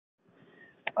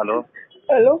Hello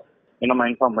hello. என்னம்மா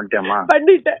inform பண்ணிட்டியாம்மா?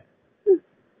 பண்ணிட்டேன்.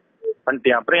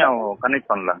 பண்ணிட்டியா? அப்படியே அவன் கனெக்ட்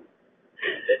பண்ணல.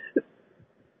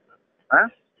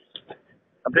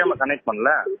 அப்படியே கனெக்ட்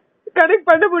பண்ணல. கனெக்ட்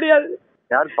பண்ண முடியாது.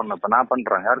 யாருக்கு பண்ண? இப்ப நான்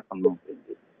பண்றேன். யாருக்கு பண்ணும்?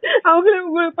 அவங்களே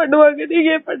உங்களுக்கு பண்ணுவாங்க.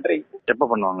 நீங்க ஏன் பண்றீங்க? எப்ப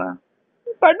பண்ணுவாங்க?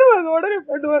 பண்ணுவாங்க, உடனே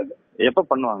பண்ணுவாங்க. எப்ப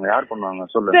பண்ணுவாங்க? யார் பண்ணுவாங்க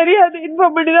சொல்லு. தெரியாது,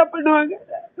 இன்ஃபார்ம் பண்ணி தான் பண்ணுவாங்க.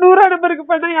 100 நம்பருக்கு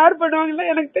பண்ணா யார் பண்ணுவாங்கன்னு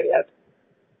எனக்கு தெரியாது.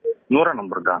 100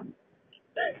 நம்பருக்கா?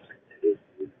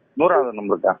 100வது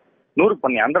நம்பருக்கா? 100க்கு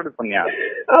பண்ணியா? 100க்கு பண்ணியா?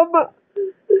 ஆமா.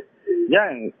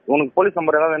 ஏன் உனக்கு போலீஸ்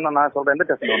நம்பர் ஏதாவது வேணும்? நான் சொல்றேன். எந்த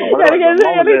ஸ்டேஷன் வேணும்?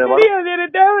 எனக்கு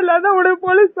தேவையில்லாத உனக்கு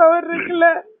போலீஸ் பவர் இருக்குல்ல.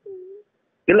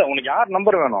 இல்ல, உனக்கு யார்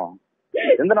நம்பர் வேணும்?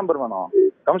 எந்த நம்பர் வேணும்?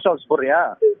 கமிஷன் ஆஃபீஸ் போடுறியா?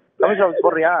 கமிஷன் ஆஃபீஸ்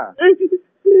போடுறியா?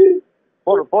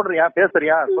 போடுறியா?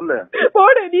 பேசுறியா? சொல்லு.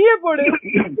 போடு, நீயே போடு.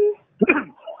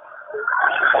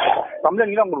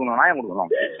 கம்ப்ளைண்ட் நீ தான் கொடுக்கணும், நான் ஏன்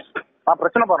கொடுக்கணும்? நான்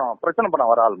பிரச்சனை பண்ண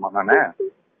வர ஆளுமா? நானு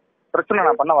பிரச்சனை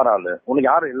நான் பண்ண வர ஆளு. உனக்கு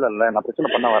யாரும் இல்ல. நான் பிரச்சனை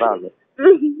பண்ண வர ஆளு.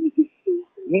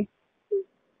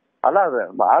 அதான் அது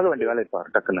ஆக வேண்டிய வேலையை பாரு.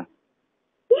 டக்குன்னு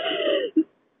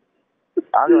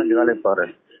ஆக வேண்டிய வேலையை பாரு.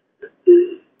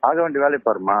 ஆக வேண்டிய வேலையை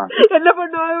பாருமா. என்ன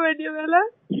பண்ணும்? ஆக வேண்டிய வேலை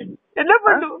என்ன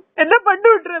பண்ணும்? என்ன பண்ணி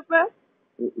விட்டுறப்ப?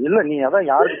 இல்ல, நீ அதான்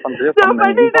யாருக்கு பண்றியோ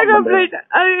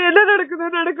என்ன நடக்குதோ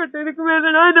நடக்கட்டும். இதுக்கு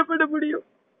மேல நான் என்ன பண்ண முடியும்?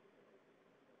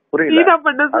 புரியல. நீதான்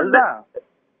பண்ண சொன்ன.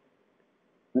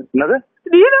 என்னது?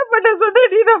 நீதான் பண்ண சொன்ன.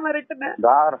 நீதான் மிரட்டின.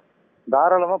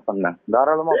 தாராளமா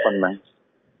பண்ண.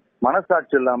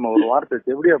 மனசாட்சி இல்லாம ஒரு வார்த்தை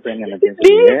எப்படியா பையன் எனக்கு?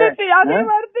 அதே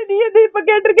வார்த்தை நீ என்ன இப்ப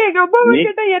கேட்டிருக்க? எங்க அம்மாவை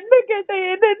கேட்ட, என்ன கேட்ட,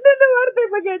 என்னென்ன வார்த்தை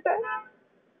இப்ப கேட்ட?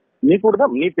 நீ கூட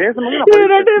தான் நீ பேசணும்.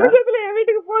 2 நிமிஷத்துல என்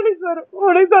வீட்டுக்கு போலீஸ் வரும்.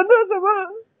 உனக்கு சந்தோஷமா?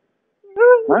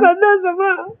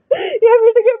 என்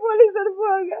வீட்டுக்கே போலீஸ்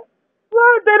அனுப்புவாங்க. வா,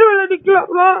 தெருவுல நிக்கலாம்.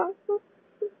 வா,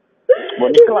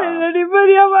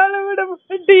 நிம்மதியா வாழ விட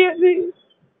மாட்டியது.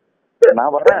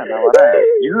 நான் வரேன்.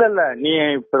 இல்ல நீ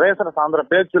பேசுற சாயந்தர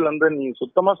பேச்சுல இருந்து நீ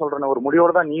சுத்தமா சொல்ற ஒரு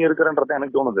முடிவோட தான் நீ இருக்கிறன்றத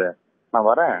எனக்கு தோணுது. நான்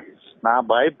வரேன். நான்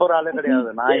பயப்படுற ஆளே கிடையாது.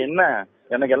 நான் என்ன,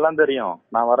 எனக்கு எல்லாம் தெரியும்.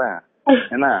 நான் வரேன்.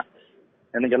 என்ன,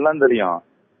 எனக்கு எல்லாம் தெரியும்.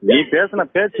 நீ பேசின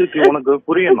பேச்சுக்கு உனக்கு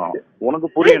புரியணும். எனக்கு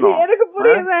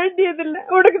புரிய வேண்டியது இல்ல,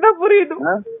 உனக்கு தான் புரியணும்.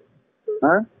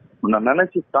 நான்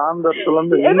நினைச்சு சாந்தத்துல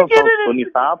இருந்து இன்னும் நீ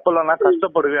சாப்பிடலன்னா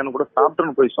கஷ்டப்படுவேன்னு கூட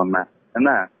சாப்பிட்டுன்னு போய் சொன்னேன்.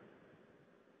 என்ன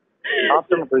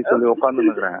சாப்பிட்டுன்னு போய் சொல்லி உட்காந்து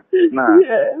இருக்கிறேன்.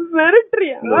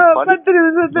 மிரட்டுறியா? 10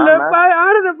 நிமிஷத்துல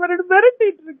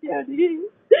மிரட்டிட்டு இருக்கியா நீ?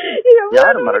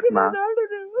 யாரு மிரட்டினா?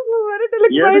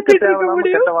 எதுக்கு தேவையில்லாம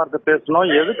கெட்ட வார்த்தை பேசணும்?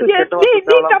 எதுக்கு கெட்ட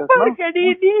வார்த்தை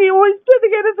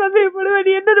என்ன சந்தேகப்படுவ?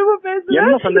 நீ என்னென்னமோ பேசுற.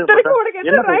 என்ன சந்தேகப்பட்ட?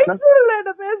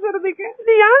 என்ன பேசுறதுக்கு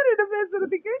நீ யாரு? என்ன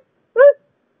பேசுறதுக்கு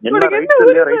என்ன ரைட்ஸ்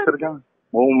இல்லையா? ரைட்ஸ் இருக்கா?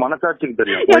 உன் மனசாட்சிக்கு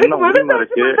தெரியும் என்ன உரிமை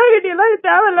இருக்கு.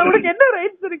 தேவையில்ல. உனக்கு என்ன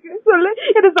ரைட்ஸ் இருக்கு சொல்லு.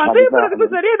 என்ன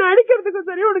சந்தேகப்படுறதுக்கும் சரி, என்ன அடிக்கிறதுக்கும்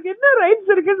சரி, உனக்கு என்ன ரைட்ஸ்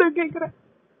இருக்குன்னு நான் கேக்குறேன்.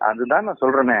 அதுதான் நான்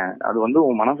சொல்றேனே, அது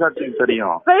உன் மனசாட்சிக்கு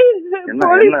தெரியும்.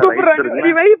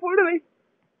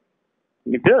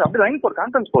 அப்படி லைன் போடு,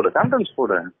 கான்ஃபரன்ஸ்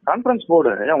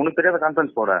போடு. ஏன் உனக்கு தெரியாத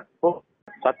கான்ஃபரன்ஸ் போட?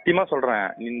 சத்தியமா சொல்றேன்,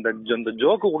 இந்த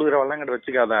ஜோக்கு குடுக்குற வல்லங்கிட்ட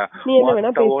வச்சுக்காத.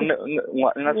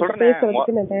 நான் சொல்றேன்,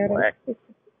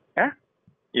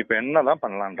 இப்ப என்னதான்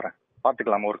பண்ணலான்ற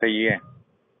பாத்துக்கலாம். ஒரு கையே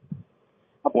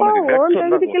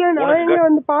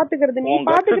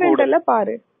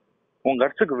பாரு. உன்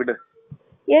கட்ஸுக்கு விடு.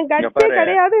 என் கட்ஸே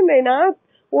கிடையாது.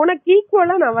 உனக்கு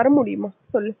ஈக்குவலா நான் வர முடியுமா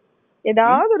சொல்லு?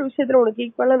 ஏதாவது ஒரு விஷயத்துல உனக்கு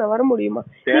ஈக்குவலா நான் வர முடியுமா?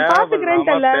 நீ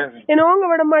பாத்துக்கிறேன்ட்டல, என்ன ஓங்க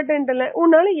விட மாட்டேன்ட்டல.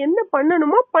 உன்னால என்ன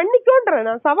பண்ணணுமோ பண்ணிக்கோன்ற.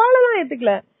 நான் சவாலெல்லாம்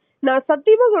ஏத்துக்கல. நான்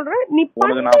சத்தியமா சொல்றேன், நீ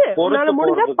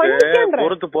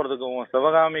பொறுத்து போறதுக்கு உன்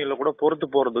சிவகாமியில கூட பொறுத்து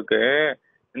போறதுக்கு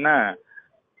என்ன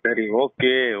சரி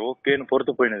ஓகேன்னு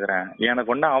பொறுத்து போய் நிக்கிறேன்.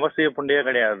 எனக்கு ஒன்னும் அவசிய புண்டையே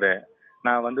கிடையாது.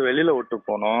 நான் வெளியில விட்டு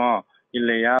போனோம்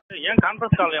இல்லையா? ஏன்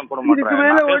கான்ஃபரன்ஸ் கால் ஏன் போட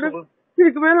மாட்டேன்?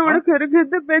 இதுக்கு மேல உனக்கு எனக்கு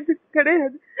எந்த பேச்சு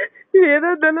கிடையாது.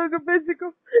 ஏதாவது அளவுக்கு பேசிக்கோ.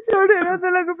 ஏதாவது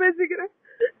அளவுக்கு பேசிக்கிறேன்.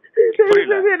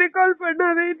 எனக்கு கால்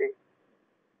பண்ணாதே.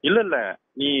 இல்ல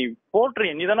நீ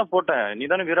போட்டுறிய. நீ தானே போட்ட. நீ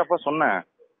தானே வீரப்பா சொன்ன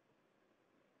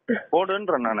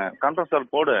போடுன்ற. நானு கான்ஃபரன்ஸ்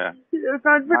கால் போடு.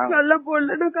 கான்ஃபரன்ஸ் கால் எல்லாம்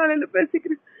போடல. நான் காலையில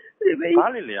பேசிக்கிறேன்.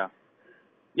 காலையிலயா?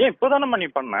 ஏன் இப்பதானே நீ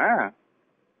பண்ண?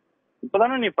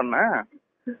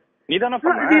 நீதானே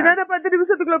 10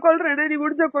 நிமிஷத்துக்குள்ள கொல்றேன். நீ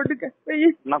முடிஞ்சா கொண்டுக்க.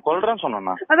 நான் கொல்றேன்னு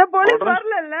சொன்னா? அதான் போலீஸ்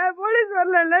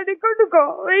வரல. நீ கொண்டுக்கோ.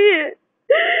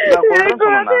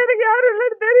 எனக்கு யாரும்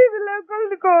இல்லன்னு தெரியுதுல்ல.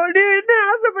 கொண்டுக்கோ. நீ என்ன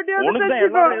ஆசைப்பட்டியா?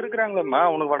 எல்லாரும் இருக்கிறாங்களா?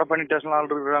 உனக்கு வடபழனி ஸ்டேஷன்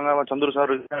ஆள் இருக்காங்க. சந்துரு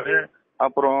சார் இருக்காரு.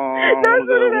 அப்புறம்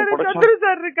சந்துரு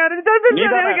சார் இருக்காரு.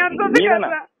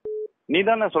 நீ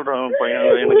தானே சொல்ற.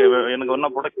 எனக்கு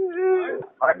ஒன்னும்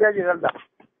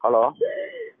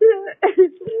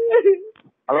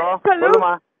ஹலோ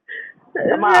சொல்லுமா?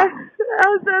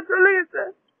 சார் சொல்லுங்க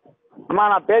சார். அம்மா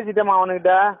நான் பேசிட்டேமா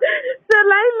அவனுகிட்ட. சார்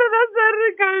லைன்ல தான் சார்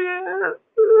இருக்காங்க.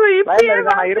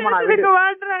 இருமா நான் வீட்டுக்கு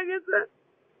வாடுறாங்க சார்.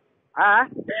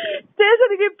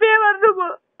 ஸ்டேஷனுக்கு இப்பயே வரணுமா?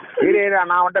 இரு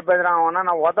நான் அவன்கிட்ட பேசுறேன். அவனா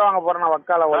நான் ஒத்த வாங்க போறேன். நான்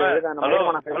வக்கால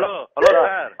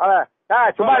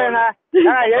சும்மாருங்க.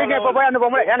 எதுக்கு இப்ப போய் அந்த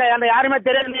பொம்பளை என்ன யாருமே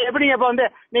தெரியாது. எப்படிங்க இப்ப வந்து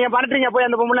நீங்க பண்றீங்க போய்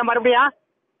அந்த பொம்பளை மறுபடியும்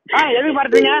எதுக்கு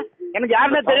பண்றீங்க? எனக்கு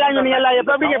யாருமே தெரியாது. நீங்க எல்லாம்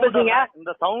எப்ப எப்படிங்க பேசுறீங்க?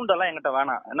 இந்த சவுண்ட் எல்லாம் என்கிட்ட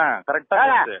வேணாம். என்ன கரெக்டா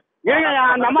இருங்க.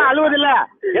 அந்த அம்மா அழுவது இல்ல.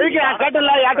 எதுக்கு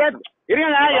கேட்டல யார்கிட்ட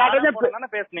இருங்க. யார்கிட்ட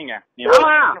பேசுனீங்க?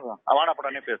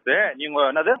 வாடப்படானே பேசு. நீங்க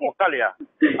என்னது உக்காலியா?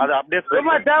 அது அப்படியே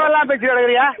தேவையெல்லாம் பேசி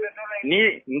கிடக்குறியா நீ?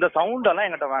 இந்த சவுண்ட் எல்லாம்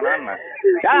என்கிட்ட வேணாம்.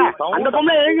 அந்த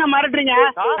பொம்பளை எதுங்க மிரட்டுறீங்க?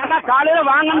 காலையில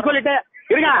வாங்கன்னு சொல்லிட்டு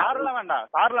இருங்க. வேண்டாம்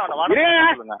சார்ல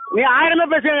வேண்டாம். நீ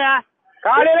 1000 பேசுங்க.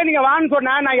 காலையில நீங்க வான்னு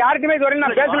சொன்னா நான் யாருக்குமே இதுவரையும்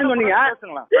நான் பேசணும்னு சொன்னீங்க.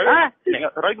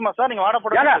 ரவிக்குமார் சார் நீங்க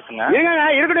வாடப்பட இருக்கட்டுங்க.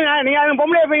 நீங்க அந்த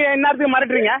பொம்பளை போய் என்னத்துக்கு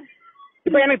மிரட்டுறீங்க?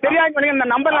 இப்ப எனக்கு தெரியாது சொன்னீங்க. இந்த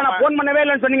நம்பர்ல நான் போன் பண்ணவே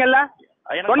இல்லைன்னு சொன்னீங்கல்ல,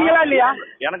 சொன்னீங்களா இல்லையா?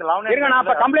 எனக்கு இருங்க நான்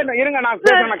அப்ப கம்ப்ளைண்ட் இருங்க. நான்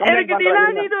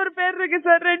நிலானி ஒரு பேர் இருக்கு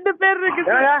சார். 2 பேர் இருக்கு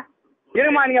சார்.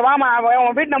 இருமா நீங்க வாமா.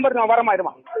 உங்க வீட்டு நம்பருக்கு நான் வரமா.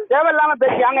 இருமா தேவையில்லாம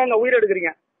பேசியாங்க எங்க உயிர்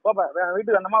எடுக்கிறீங்க. போப்பா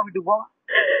வீட்டுக்கு அந்தமா வீட்டுக்கு போ.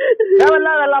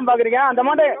 தேவையில்லாத எல்லாம் பாக்குறீங்க. அந்த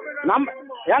மாதிரி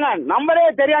ஏங்க நம்பரே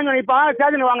தெரியாது. இப்ப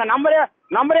ஸ்டேஷன் வாங்க.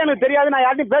 நம்பரே எனக்கு தெரியாது. நான்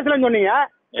யார்ட்டையும் பேசலன்னு சொன்னீங்க.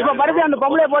 இப்ப மறுபடியும் அந்த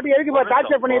பொம்பளை போட்டு எதுக்கு இப்ப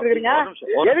டார்ச்சர் பண்ணிட்டு இருக்கீங்க?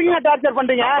 எதுக்குங்க டார்ச்சர்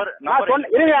பண்றீங்க? நான்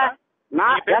சொன்ன இருங்க.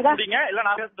 நான்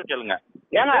கேளுங்க.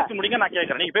 முடிங்க நான்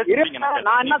கேக்குறேன். நீங்க பேசுறீங்க.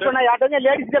 நான் என்ன சொன்னேன்? யார்கிட்ட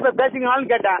லேடிஸ் கிட்ட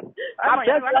பேசுங்களான்னு கேட்டேன்.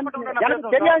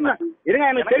 எனக்கு தெரியாது. இருங்க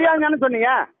எனக்கு தெரியாதுன்னு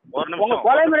சொன்னீங்க. உங்க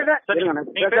கொலை முறை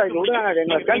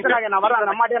நான் வரேன்.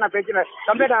 அந்த அம்மாட்டே நான் பேசுறேன்.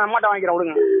 கம்ப்ளீட் அம்மாட்ட வாங்கிக்கிறேன்.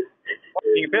 விடுங்க.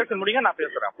 நீங்க பேச முடியுங்க நான்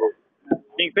பேசுறேன். அப்புறம்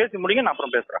நீங்க பேசி முடியுங்க நான்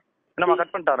அப்புறம் பேசுறேன். என்னம்மா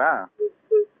கட் பண்ணிட்டாரா?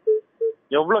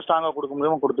 எவ்வளவு ஸ்ட்ராங்கா கொடுக்க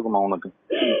முடியுமோ கொடுத்துக்குமா. உனக்கு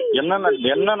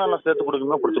என்னென்ன சேர்த்து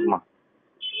கொடுக்கணுமோ கொடுத்துக்குமா.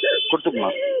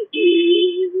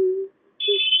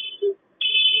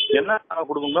 என்ன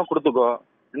கொடுக்கணுமோ கொடுத்துக்கோ.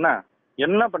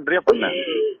 என்ன பண்றியா பண்ண.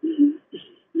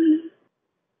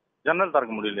 ஜன்னல்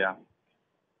திறக்க முடியலையா?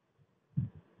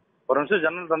 ஒரு நிமிஷம்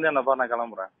ஜன்னல் தந்து என்ன பாரு. நான்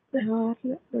கிளம்புறேன்.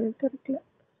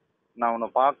 நான் உன்னை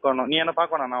பாக்கணும். நீ என்ன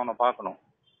பாக்கணும். நான் உன்னை பாக்கணும்.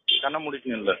 கண்ண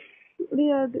முடிக்கணும் இல்ல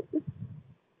முடியாது.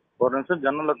 ஒரு நிமிஷம்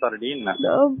ஜன்னல தரடி.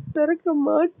 நான் திறக்க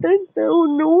மாட்டேன்.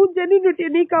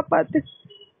 நீ காப்பாத்து.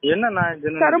 என்ன நான்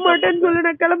தரமாட்டேன்னு சொல்லி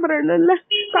நான் கிளம்புறேன்ல.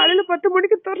 காலையில 10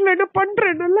 மணிக்கு தரல என்ன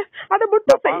பண்றேன்ல. அதை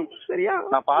மட்டும் சரியா?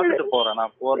 நான் பாத்துட்டு போறேன்.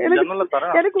 நான் போறேன். ஜன்னல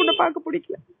தரேன். எனக்கு உன்னை பாக்க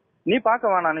பிடிக்கல. நீ பாக்க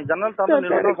வேணாம். நீ ஜன்னல்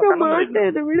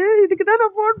திறந்து விடு. இதுக்குதான்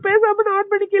நான் போன் பேசாம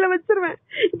ஆன் பண்ணி கீழே வச்சிருவேன்.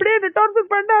 இப்படியே என்ன டார்ச்சர்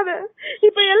பண்ணாத.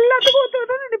 இப்ப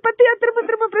எல்லாத்துக்கும் நீ பத்தியா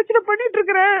திரும்ப பிரச்சனை பண்ணிட்டு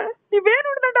இருக்கிற. நீ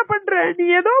வேணும்னு தான்டா பண்ற. நீ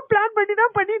ஏதோ பிளான் பண்ணி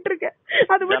தான் பண்ணிட்டு இருக்க.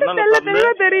 அது மட்டும்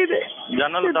தெளிவா தெரியுது.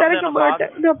 திறக்க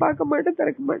மாட்டேன். நான் பாக்க மாட்டேன்.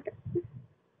 திறக்க மாட்டேன்.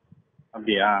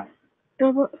 அப்படியா?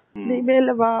 ஆமா. நீ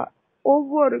மேல வா.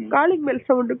 ஒவ்வொரு காலிங் பெல்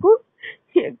சவுண்டுக்கும்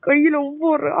என் கையில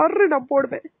ஒவ்வொரு அறு நான்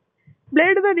போடுவேன்.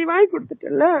 பிளேடு தான் நீ வாங்கி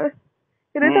கொடுத்துட்டல.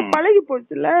 என்ன பழகி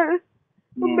போச்சுல.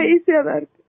 ரொம்ப ஈஸியா தான்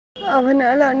இருக்கு.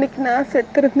 அவனால அன்னைக்கு நான்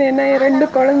செத்துருந்தேன்னா 2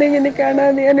 குழந்தைங்க இன்னைக்கு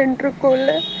அனாதையா நின்று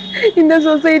இருக்கோம்ல. இந்த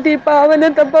சொசைட்டி இப்ப அவனை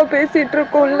தப்பா பேசிட்டு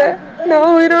இருக்கோம்ல.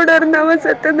 நான் உயிரோட இருந்த அவன்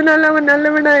செத்ததுனால அவன்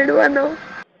நல்லவன் ஆயிடுவானோ?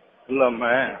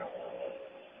 இல்லம்மா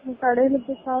கடையில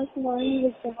போய் காசு வாங்கி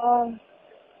வைக்கவா?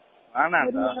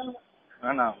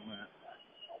 வேணாம்.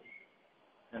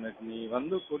 எனக்கு நீ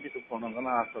வந்து கூட்டிட்டு போனதான்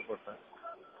நான் ஆசைப்பட்டேன்.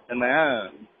 என்ன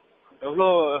எவ்வளோ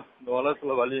இந்த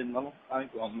உலகத்துல வலி இருந்தாலும்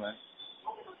வாங்கிக்குவாங்க.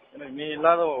 எனக்கு நீ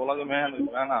இல்லாத உலகமே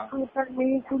எனக்கு வேணாம். நீ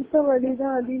கொடுத்த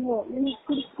வழிதான் அதிகம். நீ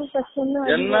கொடுத்த கஷ்டம்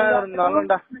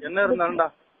என்ன இருந்தாலும்டா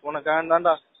உனக்கு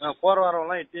தான்டா. நான் போற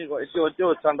வரவெல்லாம் எட்டி வச்சு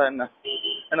வச்சான்டா.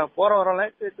 என்ன போற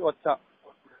வரவெல்லாம் எட்டி வச்சான்.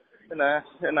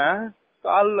 என்ன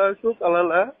கால்ல ஷூ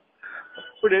கலர்ல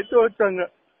அப்படி எட்டு வச்சாங்க.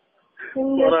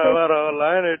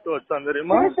 வரவெல்லாம் எட்டு வச்சான்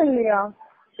தெரியுமா?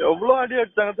 எவ்வளவு அடி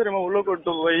அடிச்சாங்க தெரியுமா? உள்ள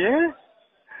கொண்டு போய்.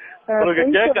 உனக்கு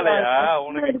கேக்கலையா?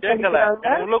 உனக்கு கேக்கல.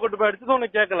 உள்ள கொண்டு போய் அடிச்சது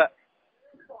உனக்கு கேக்கல.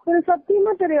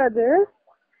 சத்தியமா தெரியாது.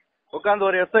 உட்காந்து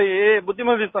ஒரு எஸ்ஐ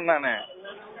புத்திமதி சொன்னானே.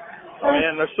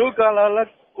 என்ன ஷூ காலால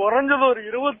குறைஞ்சது ஒரு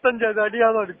 25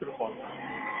 அடியாவது அடிச்சிருப்பான்.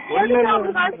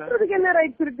 என்ன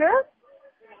ரைட்ஸ் இருக்கு?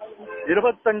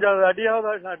 25 அடியாவது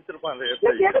அடிச்சிருப்பான்.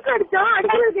 எதுக்கு அடிச்சான்?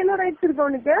 அடிக்கிறதுக்கு என்ன ரைட்ஸ் இருக்கு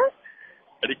அவனுக்கு?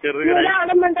 அடிக்கிறது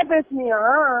அடமெண்டா பேசுனியா?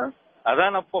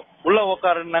 அதான் அப்போ உள்ள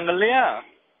உட்காருனாங்க இல்லையா?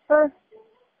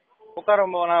 உட்கார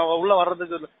நான் உள்ள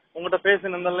வர்றதுக்கு உங்ககிட்ட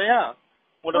பேசினேன் இல்லையா?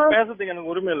 உங்ககிட்ட பேசுறதுக்கு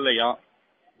எனக்கு உரிமை இல்லையா?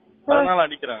 அதனால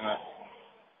அடிக்கிறாங்க.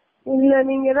 இல்ல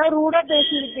நீங்க ஏதாவது ரூடா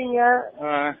பேசிருக்கீங்க.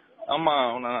 ஆமா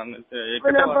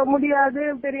முடியாது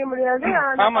தெரிய முடியாது.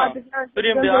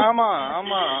 தெரிய முடியாது. ஆமா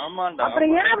ஆமா ஆமாண்டா.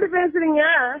 அப்புறம் ஏன் அப்படி பேசுறீங்க?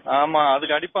 ஆமா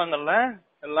அதுக்கு அடிப்பாங்கல்ல.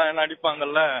 எல்லாம் என்ன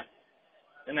அடிப்பாங்கல்ல,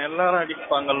 என்ன எல்லாரும்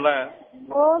அடிப்பாங்கல்ல.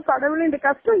 ஓ கடவுளே, இந்த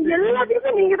கஷ்டம்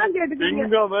எல்லாத்தையுமே நீங்க தான் கேட்டுக்கீங்க.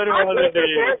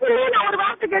 நான் ஒரு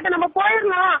வார்த்தை கேட்டேன், நம்ம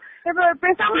போயிடலாம்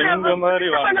பேசாம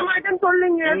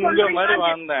சொல்லுங்க. சிங்க மாதிரி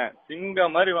வாழ்ந்தேன், சிங்க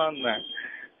மாதிரி வாழ்ந்தேன்.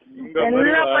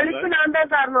 எல்லா பழிப்பு நான்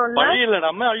தான் காரணம் இல்ல,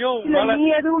 நீ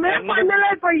எதுவுமே பண்ணல.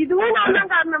 இப்ப இதுவும் நான்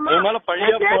தான் காரணமா?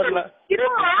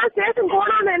 இருமா ஸ்டேஷன்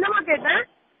போனோன்னு என்னமா கேட்டேன்?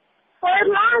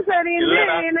 போயிடலாம் சரி,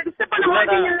 என்ன டிஸ்டர்ப் பண்ண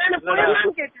மாட்டீங்கல்ல,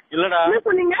 போயிடலாம்னு கேட்டேன். இல்லடா என்ன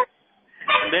சொன்னீங்க?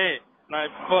 டேய் நான்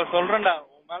இப்ப சொல்றேன்டா,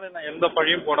 உன் மேல நான் எந்த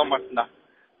பழியும் போட மாட்டேன்டா.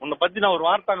 உன்னை பத்தி நான் ஒரு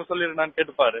வார்த்தை சொல்லிருந்தான்னு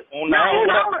கேட்டுப்பாரு.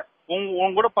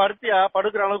 உன் கூட படுத்தியா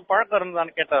படுக்கிற அளவுக்கு பழக்கம்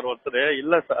இருந்தான்னு கேட்டாரு ஒருத்தர்.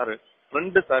 இல்ல சார்,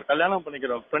 ஃப்ரெண்டு சார், கல்யாணம்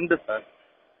பண்ணிக்கிறோம், ஃப்ரெண்டு சார்,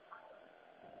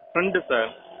 ஃப்ரெண்டு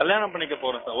சார், கல்யாணம் பண்ணிக்க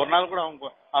போறேன் சார். ஒரு நாள் கூட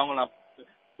அவங்க நான்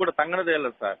கூட தங்கினதே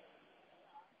இல்லை சார்.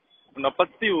 உன்னை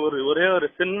பத்தி ஒரே ஒரு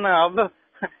சின்ன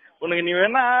உனக்கு நீ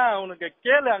வேணா உனக்கு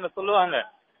கேளு, அங்க சொல்லுவாங்க.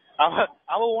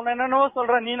 அவ உன்ன என்னென்னவோ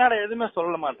சொல்ற, நீ நாட எதுவுமே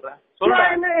சொல்ல மாட்டேன்.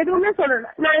 எதுவுமே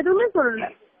சொல்லல, நான் எதுவுமே சொல்லல.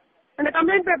 அந்த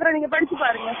கம்ப்ளைண்ட் பேப்பரை நீங்க படிச்சு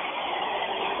பாருங்க,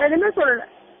 எதுவுமே சொல்லல.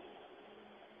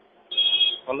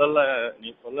 சொல்லல, நீ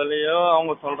சொல்லலையோ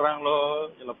அவங்க சொல்றாங்களோ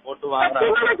இல்ல போட்டு வாங்க.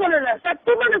 சொல்லல,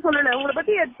 சத்தியமா நான் சொல்லல. உங்களை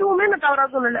பத்தி எதுவுமே நான் தவறா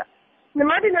சொல்லல. இந்த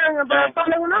மாதிரி நாங்க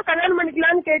பழகுனா கல்யாணம்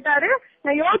பண்ணிக்கலாம்னு கேட்டாரு,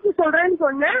 நான் யோசிச்சு சொல்றேன்னு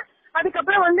சொன்னேன்.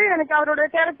 அதுக்கப்புறம் வந்து எனக்கு அவரோட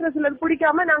கேரக்டர் சிலர்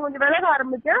பிடிக்காம நான் கொஞ்சம் விலக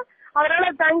ஆரம்பிச்சேன். அவரால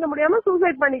தாங்க முடியாம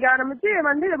சூசைட் பண்ணிக்க ஆரம்பிச்சு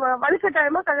வந்து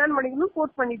வலுக்கட்டாயமா கல்யாணம் பண்ணிக்கணும்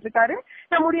ஃபோர்ஸ் பண்ணிட்டு இருக்காரு.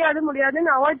 நான்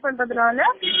முடியாதுன்னு அவாய்ட் பண்றதுனால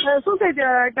சூசைட்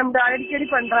அட்டெம்ப்ட் அடிக்கடி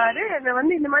பண்றாரு. என்ன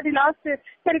வந்து இந்த மாதிரி லாஸ்ட்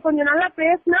சரி கொஞ்சம் நல்லா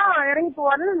பேசினா இறங்கி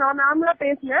போவாருன்னு நான் நார்மலா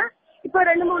பேசினேன். இப்ப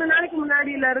 2-3 நாளைக்கு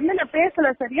முன்னாடியில இருந்து நான்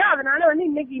பேசல சரியா. அதனால வந்து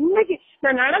இன்னைக்கு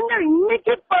நான் நடந்த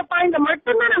இன்னைக்கு பாயிண்ட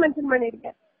மட்டும்தான் நான் மென்ஷன்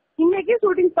பண்ணிருக்கேன். இன்னைக்கு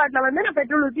ஷூட்டிங் ஸ்பாட்ல வந்து நான்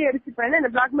பெட்ரோல் ஊற்றி எரிச்சுப்பேன். என்ன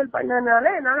பிளாக்மெயில் பண்ணதுனால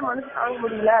என்னால மனசு தாங்க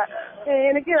முடியல.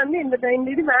 எனக்கு வந்து இந்த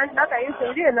இது வேண்டாம், தயவு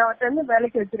செஞ்சு என்ன வந்து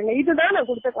வேலைக்கு வச்சிருங்க. இதுதான் நான்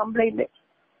கொடுத்த கம்ப்ளைண்ட்.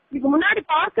 இதுக்கு முன்னாடி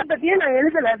பாஸ்ட பத்தியே நான்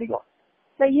எழுதல அதிகம்.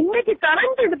 நான் இன்னைக்கு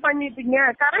கரண்ட் இது பண்ணிட்டீங்க,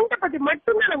 கரண்ட பத்தி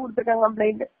மட்டும்தான் நான் கொடுத்துருக்கேன்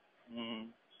கம்ப்ளைண்ட்.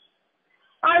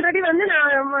 ஆல்ரெடி வந்து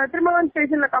நான் திருமணம்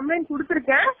ஸ்டேஷன்ல கம்ப்ளைண்ட்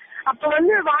கொடுத்துருக்கேன். அப்ப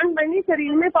வந்து வார்ன் பண்ணி சரி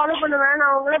இனிமே ஃபாலோ பண்ண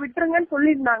வேணாம் அவங்கள விட்டுருங்கன்னு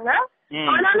சொல்லியிருந்தாங்க.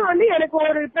 ஆனாலும் வந்து எனக்கு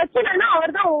ஒரு பிரச்சனைனா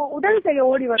அவர் தான் உதவி செய்ய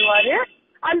ஓடி வருவாரு.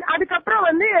 அதுக்கப்புறம்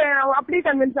வந்து அப்படியே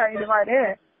கன்வின்ஸ் ஆயிடுவாரு.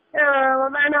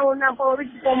 வேணாம் ஒண்ணு அப்போ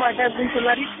வீட்டுக்கு போக மாட்டேன் அப்படின்னு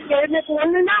சொல்லுவாரு. எனக்கு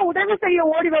ஒண்ணுன்னா உதவி செய்ய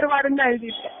ஓடி வருவாருன்னு தான்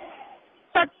எழுதியிருக்கேன்.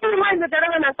 சத்தியமா இந்த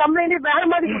தடவை நான் கம்ப்ளைண்டே வேற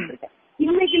மாதிரி கொடுத்துருக்கேன்.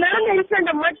 இன்னைக்கு நடந்த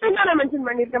இன்சிடென்ட மட்டும் தான் நான் மென்ஷன்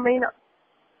பண்ணிருக்கேன் மெயினா.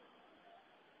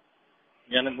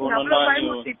 எனக்கு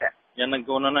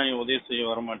ஒண்ணுன்னா நீ உதவி செய்ய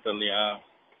வரமாட்ட இல்லையா?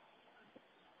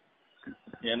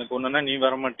 எனக்கு ஒண்ணுன்னா நீ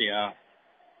வரமாட்டியா?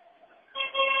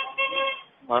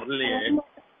 வரலையே,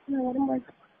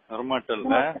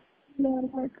 வரமாட்டல்ல.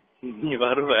 நீ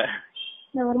வருவ,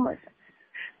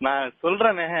 நான்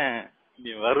சொல்றேனே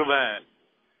நீ வருவ.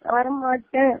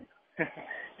 வரமாட்டேன்,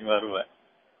 நீ வருவ.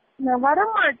 நான்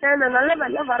வரமாட்டேன், நான் நல்ல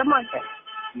வேலை வரமாட்டேன்.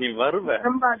 நீ வருவ,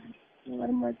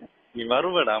 வரமாட்டேன். நீ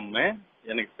வருவடா அம்மே,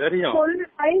 எனக்கு தெரியும். சொல்லு,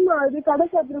 டைம் ஆகுது, கடை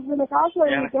சாப்பிடுறதுக்கு காசு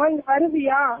வாங்கிக்கோ. இங்க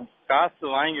வருவியா? காசு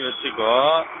வாங்கி வச்சுக்கோ,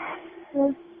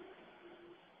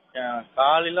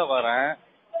 காலையில வரேன்.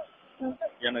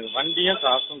 எனக்கு வண்டியும்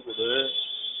காசும் கொடு.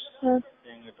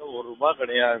 என்கிட்ட ₹1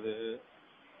 கிடையாது.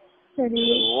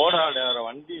 ஓடாட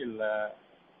வண்டி இல்ல.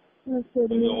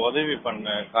 உதவி பண்ண,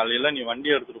 காலையில நீ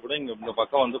வண்டி எடுத்துட்டு கூட இங்க இந்த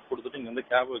பக்கம் வந்து கொடுத்துட்டு இங்க வந்து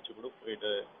கேப் வச்சு கூட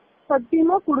போயிட்டு.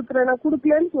 சத்தியமா குடுக்குறேன், நான்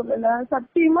குடுக்கலன்னு சொல்லல.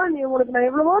 சத்தியமா நீ உனக்கு நான்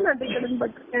எவ்வளவோ நன்றி கடன்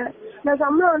பட்டிருக்கேன். நான்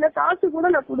சம்பளம் வந்து காசு கூட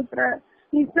நான் குடுக்குறேன்.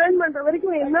 நீ ஸ்பெண்ட் பண்ற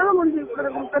வரைக்கும் என்னால முடிஞ்சு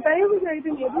கொடுக்க. தயவு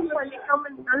செய்து நீ எதுவும் பண்ணிக்காம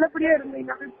நீ நல்லபடியா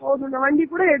இருந்தீங்கன்னா போதும். நான் வண்டி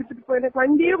கூட எடுத்துட்டு போயிடுறேன்,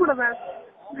 வண்டியே கூட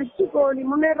வச்சுக்கோ. நீ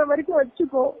முன்னேற வரைக்கும்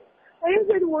வச்சுக்கோ. தயவு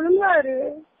செய்து ஒழுங்கா இரு.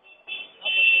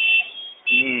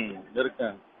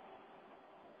 இருக்கேன்.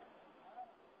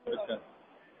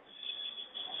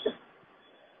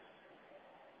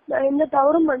 நான் எந்த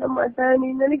தவறும் பண்ண மாட்டேன். நீ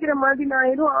நினைக்கிற மாதிரி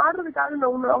நான் எதுவும் ஆடுறதுக்காக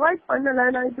நான் உன்னை அவாய்ட் பண்ணல.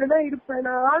 நான் இப்படிதான் இருப்பேன்.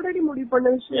 நான் ஆல்ரெடி முடிவு பண்ண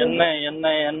விஷயம்.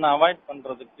 என்ன அவாய்ட்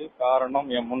பண்றதுக்கு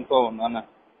காரணம் என் முன்கோவம் தானே.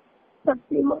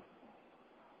 சத்தியமா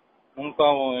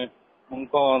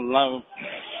முன்கோவம் எல்லாம்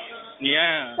நீ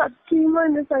சத்தியமா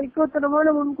இந்த சைக்கோத்தனமான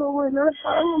முன்கோவம் என்னால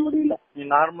தாங்க முடியல. நீ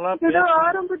நார்மலா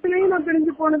ஆரம்பத்திலேயே நான்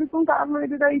பிரிஞ்சு போனதுக்கும் காரணம்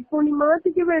இதுதான். இப்போ நீ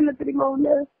மாத்திக்கவே இல்லை தெரியுமா? உள்ள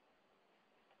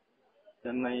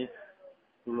என்ன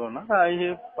இவ்வளவுனா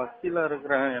பசியில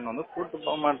இருக்கிறேன், என்ன வந்து கூட்டு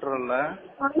போக மாட்டேறல.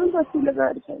 நானும் பசியில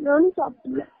தான் இருக்கேன், நானும்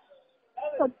சாப்பிடல.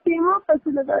 சத்தியமா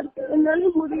பசியில தான் இருக்கேன், என்னால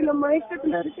முடியல,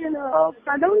 மயக்கத்துல இருக்கேன். நான்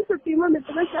கடவுள் சத்தியமா இந்த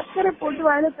சர்க்கரை போட்டு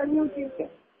வாயில தண்ணி ஊற்றி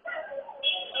இருக்கேன்.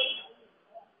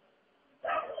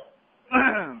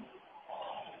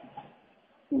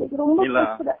 எனக்கு ரொம்ப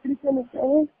பிரச்சனை ஆயிடுச்சு, எனக்கு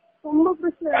ரொம்ப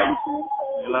பிரச்சனை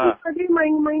ஆயிடுச்சு.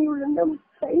 மயங்கி விழுந்த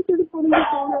கைது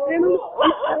புரிஞ்சுக்கோங்க.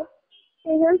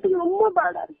 என் ஹெல்த் ரொம்ப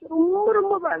பேடா இருக்கு, ரொம்ப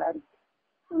ரொம்ப பேடா இருக்கு.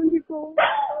 புரிஞ்சுக்கோ.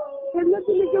 என்ன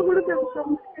திணிக்க கூட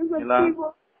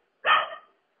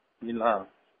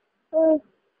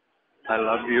I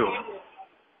love you.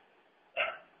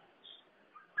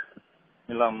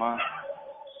 இல்லம்மா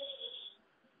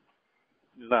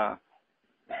இல்ல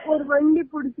ஒரு வண்டி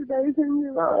புடிச்சு தயவு செஞ்சு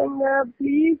வாங்க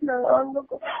ப்ளீஸ். நான்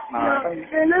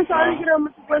என்ன சாலி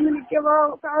கிராமத்துக்கு வந்து நிக்கவா,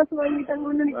 காசு வாங்கிட்டாங்க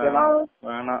வந்து நிக்கவா?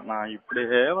 வேணாம், நான்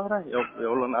இப்படியே வரேன்.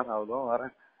 எவ்வளவு நேரம் ஆகுதோ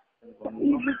வரேன்.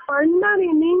 இது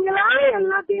பண்ணாதீங்க. நீங்களா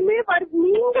எல்லாத்தையுமே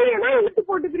நீங்க ஏன்னா இழுத்து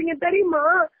போட்டுக்கிறீங்க தெரியுமா?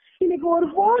 இன்னைக்கு ஒரு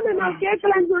போன் நான்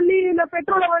கேட்கலன்னு சொல்லி நான்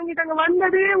பெட்ரோலை வாங்கிட்டாங்க,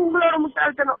 வந்ததே உங்களோட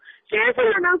முட்டாள்தனம்.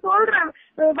 கேட்கல, நான் சொல்றேன்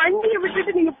வண்டியை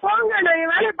விட்டுட்டு நீங்க போங்க, நான்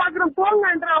என் வேலையை பாக்குறேன்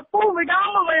போங்கன்ற. அப்பவும்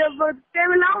விடாம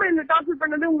தேவையில்லாம என்ன டார்ச்சர்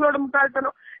பண்ணது உங்களோட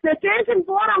முட்டாள்தனம். நான் ஸ்டேஷன்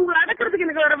போறேன், உங்களை அடக்கிறதுக்கு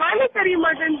எனக்கு வேற வழி தெரிய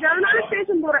மாட்டேன், அதனால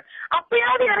ஸ்டேஷன் போறேன்.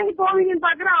 அப்பயாவது இறங்கி போவீங்கன்னு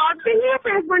பாக்குறேன், அதையே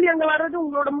பேஸ் பண்ணி அங்க வர்றது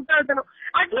உங்களோட முட்டாள்தனம்.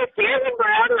 அட்லீஸ்ட் ஸ்டேஷன்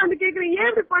போயாவது வந்து கேக்குறேன்,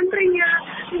 ஏன் இப்படி பண்றீங்க?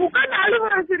 உட்காந்து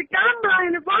அழுகுறேன், சரி கிளம்புறேன்,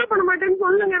 எனக்கு ஃபாலோ பண்ண மாட்டேன்னு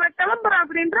சொல்லுங்க, நான் கிளம்புறேன்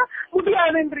அப்படின்ற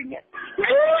முடியாதுன்றீங்க.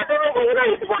 எல்லாத்தையுமே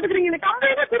இட்டு போட்டுக்கிறீங்க. எனக்கு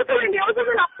கம்ப்ளைண்ட் கொடுக்க வேண்டிய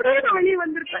அவசியம் அப்படியே நான் வெளியே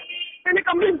வந்திருப்பேன். எனக்கு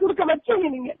கம்ப்ளைண்ட் கொடுக்க வச்சீங்க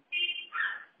நீங்க.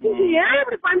 ஏன்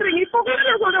இப்படி பண்றீங்க? இப்ப கூட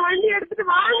நான் சொல்ற வண்டி எடுத்துட்டு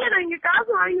வாங்க, நான் இங்க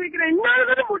காசு வாங்கி வைக்கிறேன்,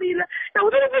 என்னால முடியல, நான்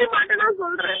உதவி செய்ய மாட்டேன்னா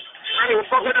சொல்றேன். ஆனா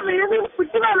இப்ப கூட வேணும்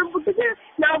பிட்டிவாதம் புட்டுச்சு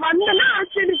நான் வந்தேன்னா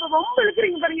ஆச்சு. இப்ப ரொம்ப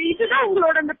இருக்கிறீங்க பாருங்க. இதுதான்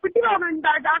உங்களோட அந்த பிட்டிவாதம்,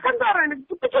 இந்த அகங்காரம் எனக்கு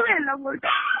பிடிக்கவே இல்லை.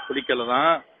 உங்கள்கிட்ட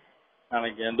பிடிக்கலதான்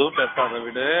எனக்கு எதுவும் பேசாத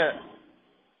விடு.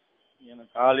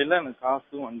 எனக்கு காலையில எனக்கு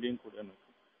காசு வண்டியும் கூட எனக்கு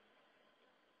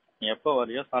நீ எப்ப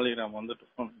வரையோ சாலிகிராம் வந்துட்டு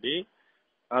வண்டி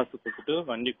காசு கொடுத்துட்டு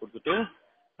வண்டி கொடுத்துட்டு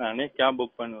நானே கேப்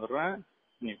புக் பண்ணி விடுறேன்.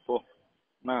 நீ போ,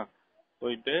 நான்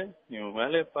போயிட்டு நீ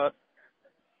வேலையை பார்.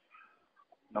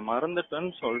 நான்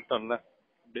மறந்துட்டேன்னு சொல்லிட்டேன்ல,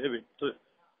 அப்படியே விட்டு.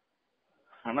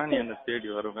 ஆனா நீ என்ன தேடி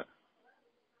வருவேன்.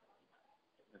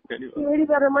 தேடி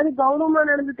வர மாதிரி கௌரவமா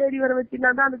நடந்து தேடி வர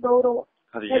வச்சுன்னா தான் அது கௌரவம்.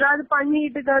 ஏதாவது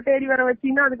பண்ணிட்டு தேடி வர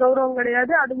வச்சீங்கன்னா அது கௌரவம்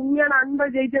கிடையாது, அது உண்மையான அன்பை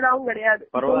ஜெயிச்சதாவும் கிடையாது.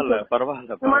 பரவாயில்ல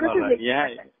பரவாயில்ல பரவாயில்ல,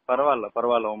 ஏன் பரவாயில்ல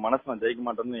பரவாயில்ல, உன் மனசு நான் ஜெயிக்க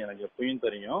மாட்டேன்னு எனக்கு எப்பயும்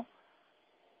தெரியும்.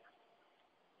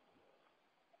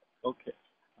 ஓகே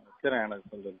வைக்கிறேன்.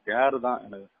 எனக்கு கொஞ்சம் கேரு தான்,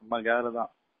 எனக்கு செம்ம கேரு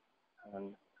தான்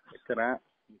வைக்கிறேன்.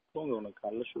 இப்போ உனக்கு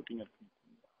காலைல ஷூட்டிங் இருக்கு.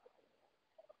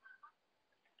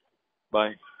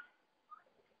 பாய்.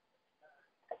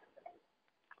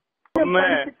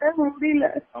 முடியல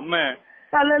அம்மே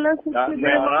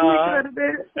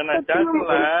என்ன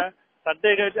ஸ்டேஷன்ல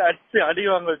சட்டையை கழிச்சு அடிச்சு அடி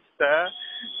வாங்க வச்சுட்ட,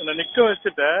 என்ன நிக்க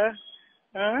வச்சுட்ட.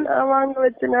 வாங்க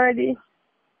வச்சேன் அடி,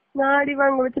 நான் அடி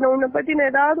வாங்க வச்சேன். உன்னை பத்தி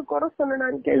நான் ஏதாவது குறை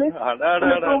சொன்னேன்னு கேளு.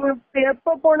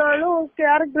 எப்ப போனாலும்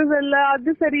கேரக்டர்ஸ் இல்ல,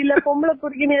 அது சரியில்லை, பொம்பளை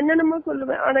பொறுக்கின்னு என்னென்னமோ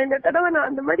சொல்லுவேன். ஆனா இந்த தடவை நான்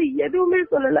அந்த மாதிரி எதுவுமே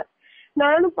சொல்லல.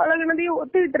 நானும் பழகினதையும்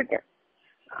ஒத்துக்கிட்டு இருக்கேன்.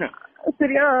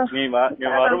 சரியா? நீ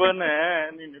வருவன்னு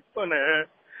நீ நிப்பனு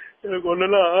எனக்கு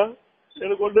ஒண்ணுலாம்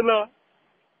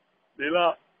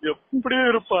எப்படியும்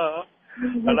இருப்பா.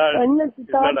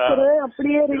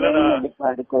 அப்படியே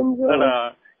கொஞ்சம்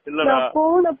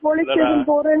போலீஸ் ஸ்டேஷன்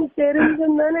போறேன்னு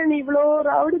தெரிஞ்சுதானே நீ இவ்வளவு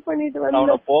ராவடி பண்ணிட்டு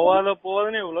வந்த.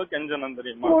 போவாதன்னு இவ்வளவு கெஞ்சனம்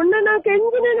தெரியுமா? ஒண்ணு நான்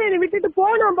கெஞ்சினே விட்டுட்டு போ,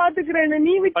 நான் பாத்துக்கிறேன்.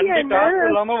 நீ விட்டியா?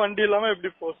 இல்லாம வண்டி இல்லாம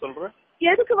எப்படி போக சொல்ற?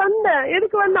 எதுக்கு வந்த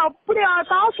அப்படி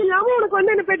காசு இல்லாம உனக்கு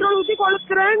வந்து என்ன பெட்ரோல் ஊத்தி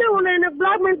கொளுக்குறேன்னு உன்னை என்ன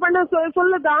பிளாக்மெயில் பண்ண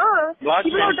சொல்லுதா?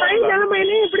 இவ்வளவு ட்ரெயின்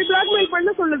நிலைமையிலேயும் இப்படி பிளாக்மெயில் பண்ண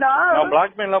சொல்லுதா?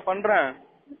 பிளாக்மெயில் பண்றேன்.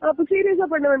 அப்ப சீரியஸா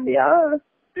பண்ண வந்தியா?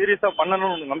 சீரியஸா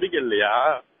பண்ணணும்னு நம்பிக்கை இல்லையா?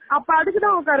 அப்ப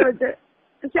அதுக்குதான் உட்கார வச்சேன்.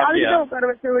 அதுக்குதான் உட்கார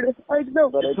வச்சேன். விடு, அதுக்குதான்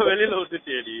உட்கார வச்சேன். வெளியில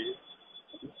விட்டுட்டேடி.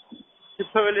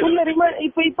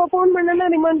 இப்ப போன் பண்ணா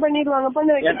ரிமாண்ட் பண்ணிடுவாங்க. பண்ண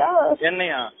வைக்கட்டா?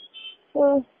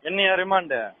 என்னையா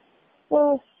ரிமாண்ட்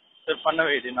பண்ண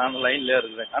வேண்டி? நானும் லைன்ல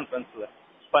இருக்கிறேன் கான்பரன்ஸ்ல.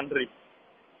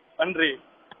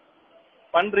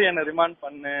 பண்றி என்ன ரிமாண்ட்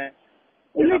பண்ணு.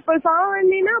 இல்ல இப்ப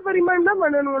சாவண்டினா அப்ப ரிமாண்ட் தான்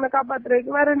பண்ணணும் உன்னை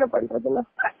காப்பாத்துறதுக்கு. வேற என்ன பண்றதுல?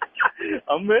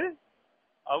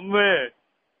 அம்மே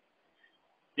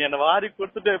நீ என்ன வாரி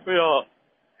கொடுத்துட்ட எப்பயோ.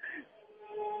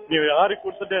 நீ வாரி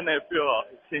கொடுத்துட்ட என்ன எப்பயோ.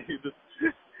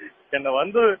 என்ன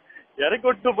வந்து இறக்கி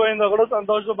விட்டு போயிருந்தா கூட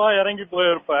சந்தோஷமா இறங்கி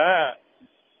போயிருப்பேன்.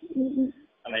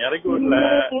 ஆனா இறக்கி விடல.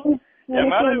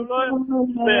 என்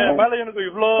மேல எனக்கு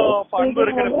இவ்ளோ அன்பு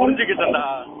இருக்குன்னு புரிஞ்சுக்கிட்டேன்டா.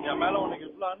 என் மேல உனக்கு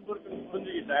இவ்ளோ அன்பு இருக்குன்னு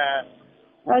புரிஞ்சுக்கிட்டேன்.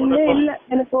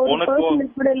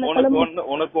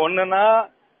 உனக்கு ஒண்ணுன்னா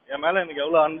என் மேல எனக்கு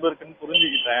எவ்வளவு அன்பு இருக்குன்னு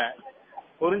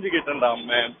புரிஞ்சுக்கிட்டேன்டா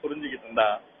அம்மே.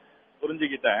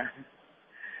 புரிஞ்சுக்கிட்டேன்.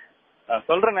 நான்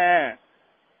சொல்றேனே,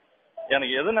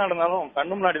 எனக்கு எது நடந்தாலும் உன்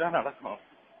கண்ணு முன்னாடிதான் நடக்கும்.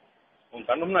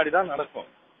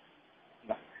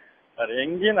 வேற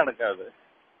எங்கேயும் நடக்காது.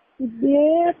 இப்படியே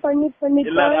பண்ணி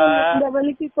இந்த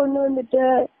வழிக்கு கொண்டு வந்துட்டு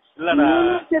இல்லடா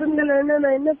திருந்தலன்னா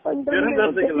நான் என்ன பண்றேன்?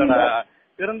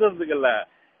 திருந்ததுக்கு இல்ல,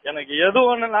 எனக்கு எது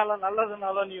ஒண்ணுனாலும்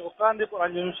நல்லதுனாலும் நீ உட்காந்து ஒரு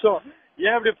 5 நிமிஷம்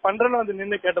ஏன் இப்படி பண்றேன்னு வந்து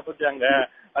நின்னு கேட்ட பத்தியாங்க.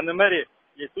 அந்த மாதிரி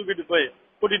தூக்கிட்டு போய்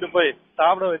கூட்டிட்டு போய்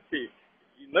சாப்பிட வச்சு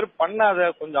இந்த மாதிரி பண்ணாத,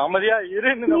 கொஞ்சம் அமைதியா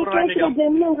இருன்னு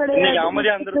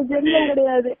அமைதியா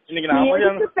கிடையாது.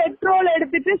 பெட்ரோல்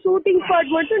எடுத்துட்டு ஷூட்டிங்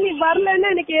ஸ்பாட் மட்டும் நீ வரலன்னா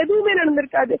எனக்கு எதுவுமே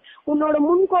நடந்திருக்காது. உன்னோட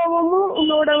முன் கோபமும்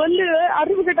உன்னோட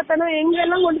அறிவு கட்டத்தனம் எங்க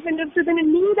எல்லாம் கொண்டு போய் நிறுத்துதுன்னு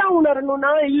நீ தான் உணரணும்,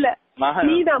 நான் இல்ல.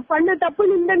 நீதான் பண்ண தப்பு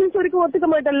இந்த நிமிஷம் வரைக்கும் ஒத்துக்க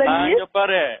மாட்டேன்ல. நீ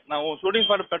பாரு, நான் உன் ஷூட்டிங்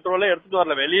ஸ்பாட் பெட்ரோல எடுத்துட்டு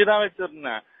வரல, வெளியே தான்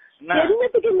வச்சிருந்தேன்.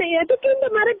 எதுக்கு இந்த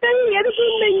மிரட்டல், எதுக்கு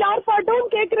இந்த ஆர்ப்பாட்டம்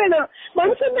கேக்குறேன்.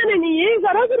 மனுஷன் தானே நீ,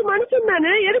 சராசரி மனுஷன்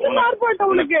தானே, எதுக்கு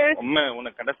ஆர்ப்பாட்டம் உனக்கு?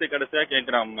 உனக்கு கடைசியா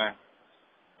கேக்குறான்,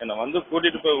 என்ன வந்து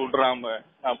கூட்டிட்டு போய் விடுறாம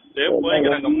அப்படியே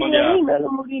போய்க்கிறேன். என்னால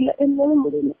முடியல,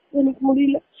 எனக்கு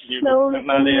முடியல.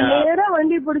 நான் நேரா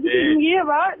வண்டி பிடிச்சிட்டு இங்கேயே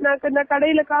வா, நான்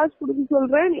கடையில காசு கொடுக்க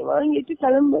சொல்றேன், நீ வாங்கிட்டு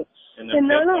கிளம்பு.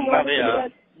 என்னால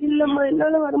இல்லம்மா,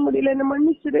 என்னால வர முடியல, என்ன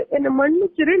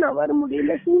மன்னிச்சிரு, நான் வர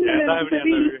முடியல.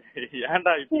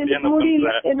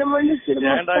 முடியல, என்ன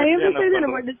மன்னிச்சிருமா, தயவு செய்து என்ன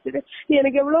மன்னிச்சிரு. நீ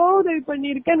எனக்கு எவ்வளவு உதவி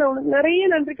பண்ணிருக்கேன், நான் உனக்கு நிறைய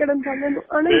நன்றி கடன் பண்ணணும்.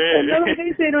 ஆனா என்னால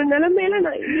உதவி செய்யற நிலைமையில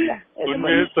நான் இல்ல.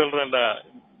 சொல்றேன்டா,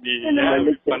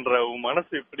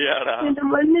 மனசு இப்படியாடா, என்ன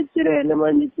மன்னிச்சிரு,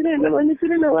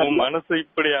 நான் மனசு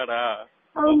இப்படியாடா.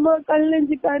 ஆமா,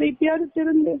 கல்லஞ்சிக்காரி, இப்பயாவது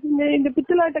திருந்து. இந்த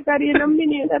பித்தலாட்டக்காரிய நம்பி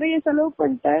நீ நிறைய செலவு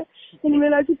பண்ணிட்ட.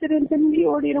 இனிமேலாச்சும் திரும்பி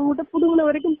ஓடிடும். உங்கள்கிட்ட புடுங்கின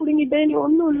வரைக்கும் புடுங்கிட்டேன், நீ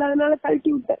ஒண்ணும் இல்ல, அதனால கழட்டி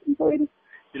விட்டேன். போயிரு.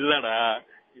 இல்லடா,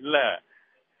 இல்ல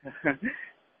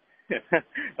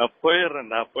நான்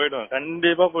போயிடுறேன்டா, போயிடுவேன்,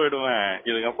 கண்டிப்பா போயிடுவேன்.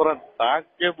 இதுக்கப்புறம்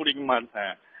தாக்கே பிடிக்க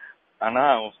மாட்டேன். ஆனா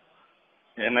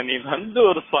என்ன நீ வந்து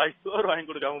ஒரு சோறு வாங்கி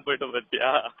கொடுக்காம போயிட்ட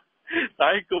பத்தியா,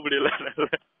 தாய்க்க முடியல.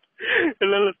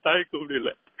 இல்ல தாய்க்க முடியல,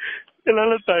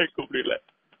 என்னால தாய்க்க முடியல.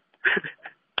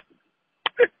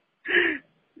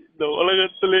 இந்த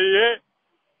உலகத்திலேயே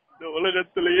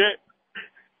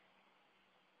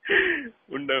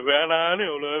உன்னை வேணான்னு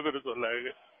எவ்வளவு பேர் சொன்னாங்க.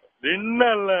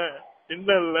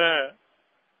 இன்னல்ல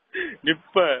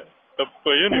நிப்ப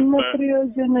எப்பயும்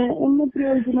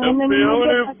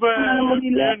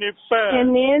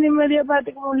நிம்மதியா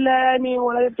பாத்துக்க முடியல, நீ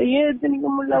உலகத்தையே எடுத்துக்க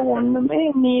முடியல, ஒண்ணுமே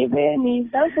நீ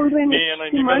தான் சொல்றேன்.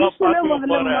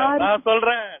 நான்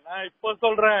சொல்றேன், நான் இப்ப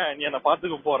சொல்றேன், நீ என்ன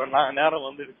பாத்துக்க போற, நான் நேரம்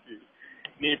வந்துடுச்சு.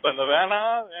 நீ இப்ப இந்த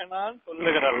வேணான்னு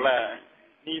சொல்லுகிறல்ல,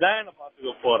 நீ தான் என்ன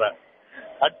பாத்துக்க போற.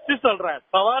 அடிச்சு சொல்றேன்,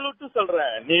 சவால் விட்டு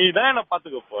சொல்றேன், நீ தான் என்ன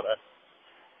பாத்துக்க போற.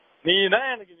 நீ தான்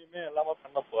எனக்கு இனிமே எல்லாமே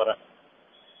பண்ண போற.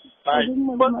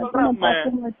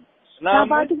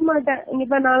 நான் பாத்துக்க மாட்டேன்,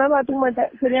 இங்க நானும் பாத்துக்க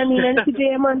மாட்டேன். சரியா, நீ நினைச்சிட்டு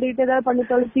ஏமாந்துட்டு ஏதாவது பண்ணி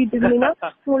தொலைச்சிட்டு இருந்தீங்கன்னா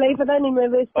உன் லைஃப் தான் நீ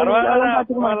வேஸ்ட்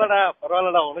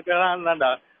பரவாயில்லடா,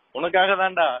 உனக்காக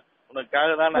தான்டா.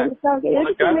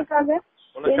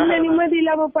 என்ன நிம்மதி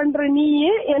இல்லாம பண்ற நீ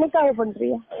எனக்காக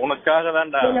பண்றியா? உனக்காக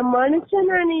தான்டா.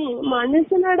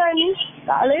 மனுஷனாடா நீ.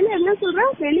 காலையில என்ன சொல்ற,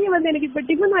 வெளியே வந்து எனக்கு இப்ப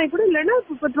டிஃபன் ஆகி கூட இல்லன்னா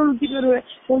பெட்ரோல் ஊத்திட்டு வருவேன்,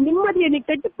 உன் நிம்மதியை நீ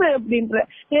கெட்டுப்ப அப்படின்ற.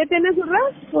 நேத்து என்ன சொல்ற,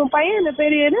 உன் பையன் என்ன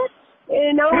பெரிய,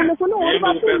 நான் உன்ன சொன்ன ஒரு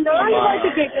வார்த்தை 4 வார்த்தை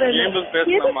கேக்குறேன்.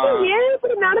 ஏன்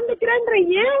இப்படி நடந்துக்கிறேன்ற,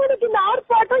 ஏன் உனக்கு இந்த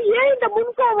ஆர்ப்பாட்டம், ஏன் இந்த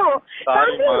முன்கோபம்?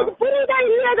 உனக்கு புரியுதா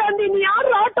இல்லையா காந்தி? நீ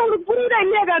யாரு ஆட்டம் உனக்கு புரியுதா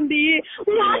இல்லையா காந்தி?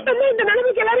 உன் ஆட்டம் தான் இந்த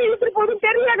நிலைமைக்கு எல்லாரும் இழுத்துட்டு போதும்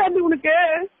தெரியா காந்தி உனக்கு?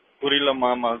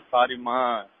 புரியலமா, சாரிமா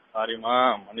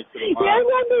மன்னிச்சிருமா.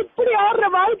 ஏன் காந்தி இப்படி ஆடுற?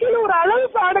 வாழ்க்கையில ஒரு அளவு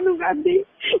பாடணும் காந்தி.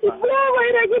 இவ்வளவு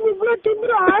வைராக்கியம், இவ்வளவு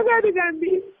திமிரம் ஆகாது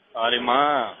காந்தி. சாரிமா,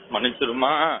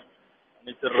 மன்னிச்சிருமா.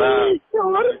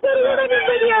 ஒருத்தர்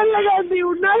நிம்மதியா இல்ல காந்தி,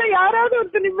 உன்னால யாராவது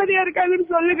ஒருத்தர் நிம்மதியா இருக்காதுன்னு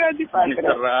சொல்லு காந்தி.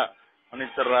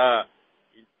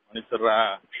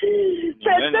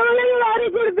 பெற்றவளையும் வாரி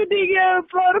கொடுத்துட்டீங்க,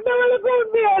 பிறந்தவளுக்கும்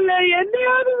உண்மையா இல்ல,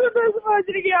 என்னையாவது சந்தோஷமா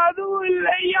வச்சிருக்கீங்க, அதுவும் இல்ல.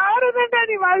 யாரதான்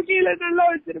நீ வாழ்க்கையில நல்லா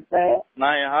வச்சிருப்ப?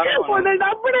 உன்னை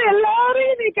நம்பின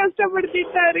எல்லாரையும் நீ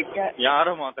கஷ்டப்படுத்திட்டா இருக்க.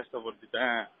 யாருமா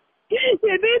கஷ்டப்படுத்திட்டேன்?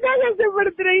 என்னையதான்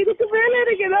கஷ்டப்படுத்துற. இதுக்கு மேல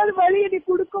எனக்கு ஏதாவது வழியை நீ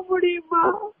கொடுக்க முடியுமா?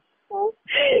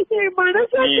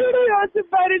 மனசாட்சியோட யோசிச்சு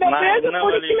பாரு. நான் பேச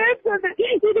முடிக்கலன்னு சொன்னேன்.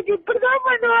 இதுக்கு இப்படிதான்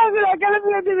பண்ணுவாங்க, கிளம்பி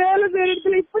வந்து வேலை செய்யற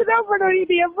இடத்துல இப்படிதான் பண்ணுவாங்க.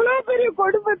 இது எவ்வளவு பெரிய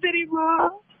கொடுமை தெரியுமா?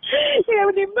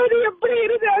 நிம்மதி எப்படி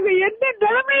இருந்தாங்க, என்ன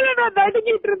நிலைமையில நான்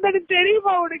நடுங்கிட்டு இருந்தேன்னு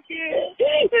தெரியுமா உனக்கு?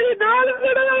 4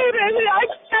 தடவை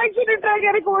ஆக்சிடென்ட் ஆகி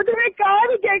எனக்கு ஒண்ணுமே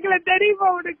காது கேட்கல தெரியுமா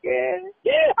உனக்கு?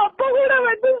 அப்ப கூட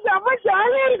வந்து செம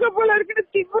ஜாலியா இருக்க போல இருக்குன்னு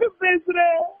திமிரு பேசுற.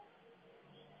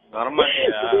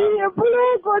 எவ்வளவு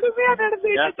கொடுமையா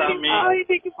நடந்துட்டு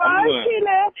இன்னைக்கு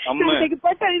வாழ்க்கையில இன்னைக்கு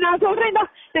பட்ட நான் சொல்றேன்டா,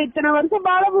 நான் இத்தனை வருஷம்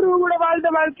பாலமுருகன் கூட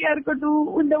வாழ்ந்த வாழ்க்கையா இருக்கட்டும்,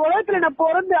 இந்த உலகத்துல நான்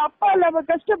பிறந்து அப்பா இல்லாம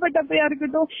கஷ்டப்பட்டப்பையா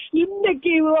இருக்கட்டும்,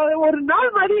 இன்னைக்கு ஒரு நாள்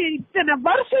மாதிரி இத்தனை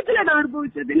வருஷத்துல நான்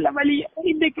அனுபவிச்சது இல்ல வலிய.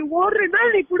 இன்னைக்கு ஒரு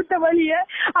நாள் நீ கொடுத்த வலிய,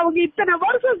 அவங்க இத்தனை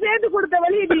வருஷம் சேர்ந்து கொடுத்த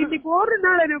வலிய நீ இன்னைக்கு ஒரு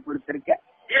நாள் எனக்கு கொடுத்திருக்க.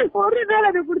 ஒரு நாள்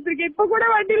அதை கொடுத்துருக்கேன். இப்ப கூட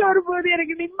வண்டியில வரும்போது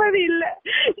எனக்கு நிம்மதி இல்ல.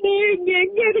 நீ இங்க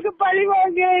எங்க இதுக்கு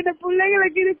பழிவாங்க, இந்த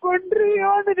பிள்ளைங்களுக்கு இது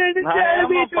கொன்றுவியோன்னு நினைச்சு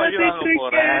வந்துட்டு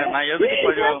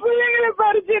இருக்கேன். பிள்ளைங்களை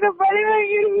பறிச்சு என்ன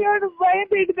பழிவாங்கிருவியோன்னு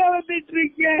பயந்துட்டு தான் வந்துட்டு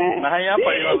இருக்கேன்.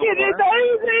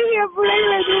 தயவு செய்து என்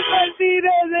பிள்ளைங்களை எதுவும்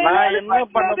பண்ணிடாத, என்ன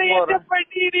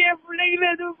பண்ணிடு, என் பிள்ளைங்களை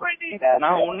எதுவும் பண்ணிடாத.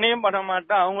 நான் உன்னையும் பண்ண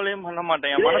மாட்டேன், அவங்களையும் பண்ண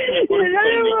மாட்டேன்.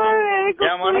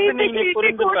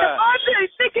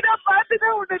 இன்னைக்கு நான்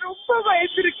பார்த்துதான் உன்னை ரொம்ப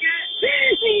பயந்துருக்கேன்.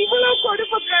 நீ இவ்வளவு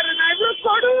கொடுமைக்காரனா, இவ்வளவு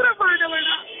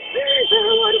கொடூரமானவனா,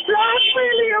 ஒரு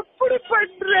பிளாக்மெயில் எப்படி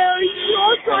பண்ற, ஐயோ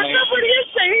சொன்னபடியே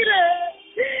செய்யற.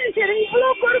 எனக்கு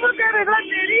இவ்வளவு கொடுமைக்காரனா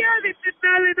தெரியாது.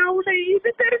 நான் உன்னை இது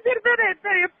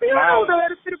தெரிஞ்சிருந்தேன் எப்பயும் உன்னை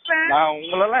வருத்திருப்பேன். நான்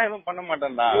உங்களெல்லாம் எதுவும் பண்ண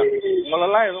மாட்டேன்டா,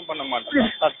 உங்களெல்லாம் எதுவும் பண்ண மாட்டேன்,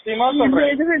 சத்தியமா சொல்றேன்.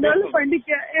 எது வேணாலும்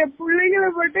பண்ணிக்க, என் பிள்ளைங்களை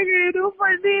மட்டும் எதுவும்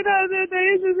பண்ணிடாத.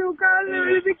 தயவு கால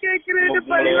எழுதி கேட்கிறேன்,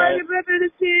 பழிவாங்க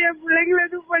நினைச்சு என் பிள்ளைங்களை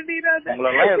எதுவும் பண்ணிடாத.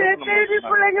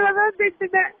 பிள்ளைங்களை தான்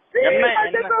திட்டுனேன்.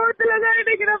 அந்த கோவத்துலதான்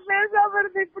இன்னைக்கு நான் பேசாம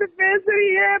இருந்தேன். இப்படி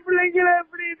பேசுறியே பிள்ளைங்களை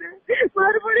அப்படின்னு,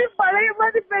 மறுபடியும் பழைய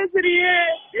மாதிரி பேசுறியே,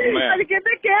 அதுக்கு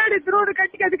என்ன கேடு, திருவோடு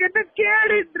கட்டிக்கு அதுக்கு என்ன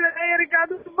கேடுன்ற எனக்கு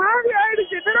அது மாதிரி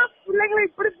ஆயிடுச்சு. என்னன்னா பிள்ளைங்களை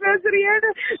இப்படி பேசுறியேன்னு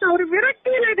நான் ஒரு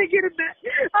விரக்தியில இன்னைக்கு இருந்தேன்.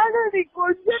 ஆனா நீ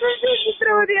கொஞ்ச நேரம்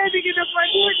சித்திரவதையா இன்னைக்கு நான்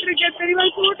பண்ணிட்டு இருக்கேன் தெரியுமா.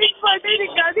 ஷூட்டிங் பாட்டு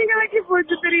இன்னைக்கு அதிகலக்கி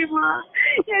போச்சு தெரியுமா.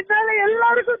 என்னால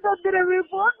எல்லாருக்கும் தொந்தரவு,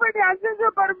 போன் பண்ணி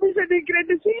அங்கங்க பர்மிஷன் நீங்க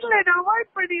 2 சீன்ல என்ன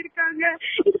அவாய்ட் பண்ணிருக்காங்க.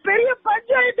 இது பெரிய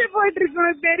பஞ்சாயத்து போயிட்டு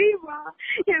இருக்கணும் தெரியுமா.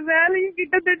 என் வேலையும்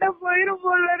கிட்டத்தட்ட போயிரும்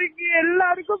போல இருக்கு.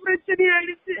 எல்லாருக்கும் பிரச்சனை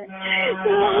ஆயிடுச்சு.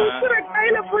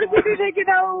 கையில புடிச்சிட்டு இன்னைக்கு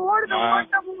நான் ஓடணும்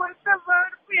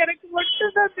எனக்கு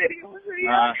மட்டும் தான் தெரியும்.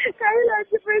 கையில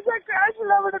 5 பைசா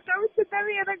காசுல அவனை தவிச்சு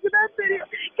தவி எனக்கு தான்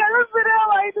தெரியும். கிளம்புற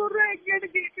 500 ரூபாய் எங்கன்னு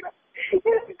கேட்கிறான்.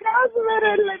 எனக்கு காசு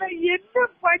வேற இல்ல, நான் என்ன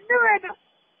பண்ண வேணாம்.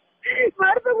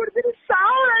 மருந்து குடிச்சிட்டு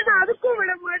சாவலன்னு அதுக்கும்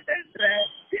விட மாட்டேன்ற.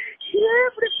 ஏன்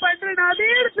இப்படி பண்றேன், அதே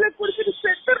இடத்துல குடிச்சிட்டு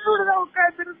செத்துறதோட தான்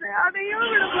உட்காந்துருந்தேன், அதையும்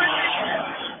விட மாட்டேன்.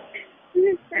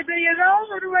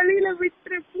 ஏதாவது ஒரு வழியில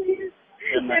விட்டுரு பிளீஸ்.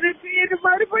 எனக்கு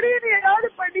மறுபடியும் ஏதாவது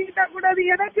பண்ணிக்கிட்டா கூட அது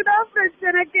எனக்கு தான்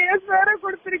பிரச்சனை. கேஸ் வேற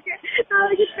கொடுத்துருக்கேன்,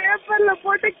 நாளைக்கு பேப்பர்ல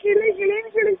போட்டு கிளின்னு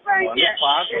கிழிப்பாங்க.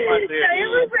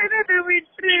 தயவு செய்து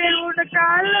விட்டுரு, உன்னை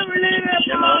கால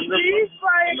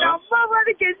விழுப்பா. எங்க அம்மா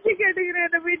மாதிரி கெஞ்சி கேட்டுக்கிறேன்,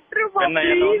 என்ன விட்டுருப்பா.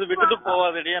 விட்டுட்டு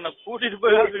போவாதடி, என்ன கூட்டிட்டு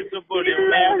போய் விட்டு போடி,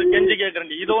 கெஞ்சி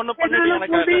கேக்குறேன். இது ஒண்ணு பண்ணிடு,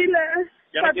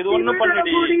 எனக்கு இது ஒண்ணு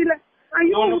பண்ணிடு, முடியல.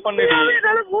 ஐயோ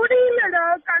என்னால முடியலடா,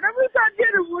 கடவுள்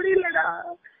சாத்தியம் முடியலடா.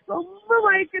 ரொம்ப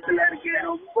மயக்கத்துல இருக்கு,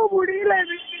 ரொம்ப முடியல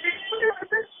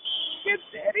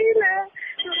தெரியல,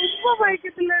 ரொம்ப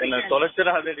மயக்கத்துல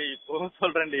தொலைச்சிடாதடி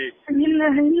சொல்றேன்டி. இல்ல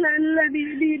இல்ல இல்ல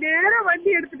நீ நேரா வண்டி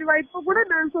எடுத்துட்டு வா. இப்ப கூட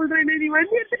நான் சொல்றேன், நீ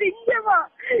வண்டி எடுத்துட்டு இங்க வா,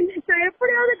 நான்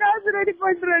எப்படியாவது காசு ரெடி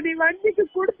பண்றேன். நீ வண்டிக்கு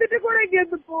குடுத்துட்டு கூட இங்க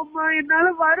இருந்து போமா.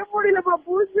 என்னால வர முடியலமா,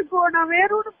 புரிஞ்சுக்கோ. நான் வேற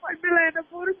ஒண்ணும் பண்ணல, என்ன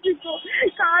புரிஞ்சுக்கோ.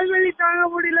 கால்வலி தாங்க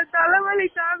முடியல, தலைவலி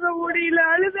தாங்க முடியல,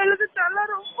 அழுது தலை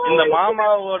ரொம்ப. இந்த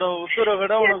மாமாவோட உசுரை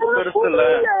விட உனக்கு பெருசு இல்ல.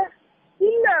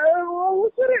 இல்ல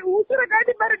உசுரை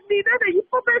காட்டி பாரு. நீ தான்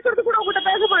இப்ப பேசுறது கூட உங்ககிட்ட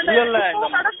பேச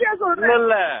மாட்டேன். கடைசியா சொல்றேன்,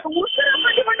 உசுரை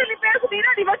பத்தி மட்டும் நீ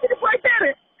பேசுனீங்கன்னா நீ வச்சுட்டு போயிட்டாரு,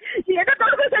 நீ என்ன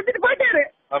தொடர்பு செஞ்சுட்டு போயிட்டாரு.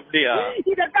 அப்படியா?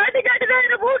 இத காட்டி காட்டிதான்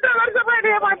என்ன 3 வருஷமா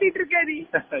ஏமாத்திட்டு இருக்க. நீ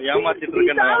ஏமாத்திட்டு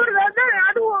இருக்க.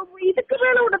 அதுவும் இதுக்கு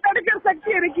மேல உன்னை தடுக்கிற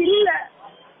சக்தி எனக்கு இல்ல.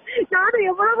 நானும்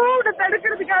எவ்வளவோ உன்னை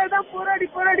தடுக்கிறதுக்காக தான் போராடி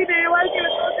நான் என் வாழ்க்கையில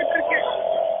தோத்துட்டு இருக்கேன்.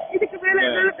 இதுக்கு மேல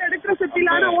என்னால தடுக்கிற சக்தி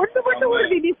இல்ல. ஆனா ஒண்ணு மட்டும்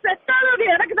உறுதி, நீ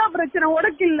செத்தாலும் எனக்கு தான் பிரச்சனை,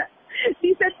 உனக்கு இல்ல. நீ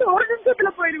செத்து 1 நிமிஷத்துல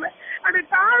போயிடுவேன். ஆனா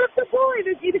காலத்துக்கும்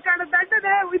இதுக்கான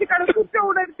தண்டனை, இதுக்கான குற்ற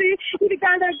உணர்ச்சி,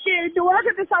 இதுக்கான இந்த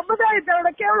உலகத்து சமுதாயத்தோட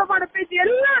கேவலமான பேச்சு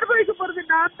எல்லாம் அனுபவிக்க போறது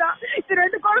நான் தான். இந்த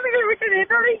 2 குழந்தைகளை விட்டு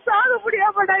என்னோட சாக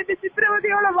முடியாம நான் இந்த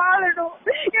சித்திரவதையோட வாழணும்.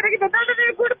 எனக்கு இந்த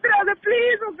தண்டனையை கொடுத்துடாத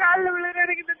பிளீஸ். உன் காலில் விழுற,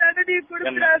 எனக்கு இந்த தண்டனையை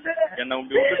கொடுத்துடாத.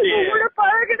 உங்களோட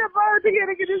பழகின பாவத்துக்கு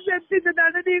எனக்கு இது செத்து இந்த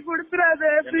தண்டனையை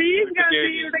கொடுத்துடாத பிளீஸ்.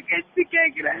 காந்தியோட கெஞ்சி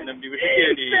கேட்கிறேன்,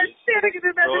 செத்து எனக்கு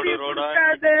இந்த தண்டனையை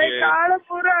கொடுக்காத. காலம்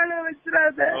பூரா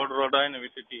வச்சிடாத.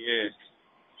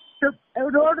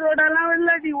 ரோடெல்லாம் இல்ல,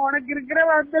 நீ உனக்கு இருக்கிற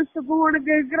அந்தஸ்துக்கும் உனக்கு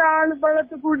இருக்கிற ஆளு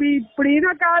பலத்துக்கும் நீ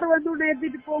இப்படின்னா கார் வந்து உன்னை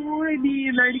ஏத்திட்டு போகும். நீ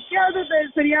நடிக்காத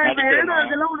சரியா, வேணும்,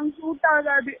 அதெல்லாம் உனக்கு சூட்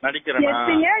ஆகாது.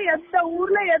 எந்த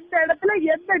ஊர்ல எந்த இடத்துல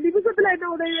எந்த நிமிஷத்துல என்ன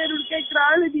உதவி வேணும்னு கேட்கிற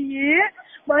ஆளு நீ.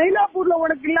 மயிலாப்பூர்ல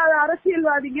உனக்கு இல்லாத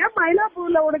அரசியல்வாதிங்க,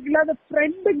 மயிலாப்பூர்ல உனக்கு இல்லாத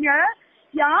ஃப்ரெண்டுங்க,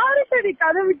 யாருகிட்ட நீ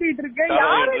கதை விட்டுட்டு இருக்க,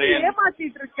 யாரு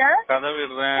ஏமாத்திட்டு இருக்க? கதை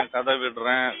விடுறேன்.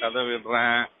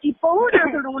 இப்பவும்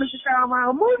நான் சொல்றேன், உனக்கு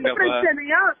அமௌண்ட்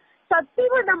பிரச்சனையா?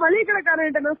 சத்தியமா நான் மளிகை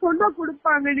கடைக்காரன் நான் சொன்னா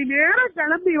கொடுப்பாங்க. நீ நேரம்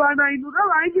கிளம்பி வா, நான் 500 ரூபா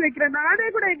வாங்கி வைக்கிறேன். நானே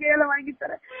கூட எங்க ஏல வாங்கி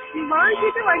தரேன். நீ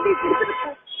வாங்கிட்டு வண்டி கொடுத்துட்டு போ.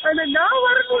 ஆனா நான்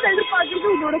வரணும்னு எதிர்பார்க்கறது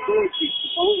உன்னோட சூழ்ச்சி.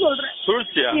 இப்பவும் சொல்றேன்,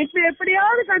 சூழ்ச்சியா? இப்ப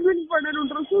எப்படியாவது கன்வின்ஸ்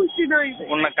பண்ணணும்ன்ற சூழ்ச்சி தான் இது.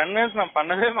 உன்னை கன்வின்ஸ் நான்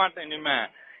பண்ணவே மாட்டேன் இனிமே.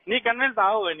 நீ கன்வின்ஸ்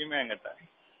ஆகும் இனிமே என்கிட்ட.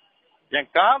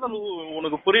 என் காதல்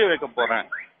உனக்கு புரிய வைக்க போறேன்.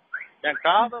 என்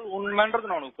காதல் உண்மைன்றது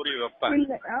நான் உனக்கு புரிய வைப்பேன்.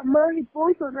 இல்ல அம்மா, இப்போ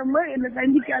சொல்றம்மா, என்ன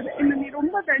தண்டிக்காத. என்ன நீ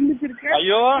ரொம்ப தண்டிச்சிருக்க.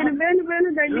 ஐயோ, மேலும்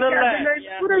மேலும் தண்டிக்காத. நான்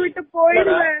ஊரை விட்டு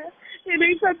போயிடுவேன்.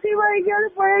 எனக்கு சத்தியமா எங்கேயாவது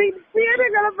போய் பேரை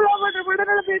கலப்பலாம் பண்ற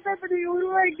மனநல நீ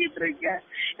உருவாக்கிட்டு இருக்க.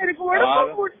 எனக்கு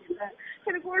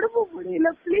உடம்பு முடியல.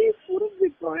 பிளீஸ்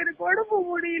புரிஞ்சுக்கோ, எனக்கு உடம்பு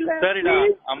முடியல. சரிடா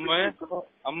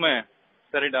அம்மா,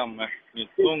 சரிடா அம்மா, நீ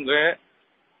தூங்கு.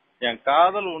 என்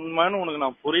காதல் உண்மைன்னு உனக்கு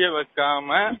நான் புரிய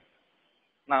வைக்காம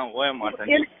நான் ஓய மாட்டேன்.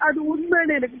 அது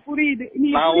உண்மைன்னு எனக்கு புரியுது.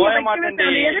 நான் ஓய மாட்டேன்,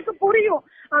 எனக்கு புரியும்.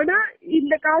 ஆனா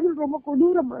இந்த காதல் ரொம்ப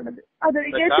கொடூரமானது. அது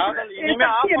இனிமே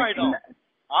ஆஃப் ஆயிடும்.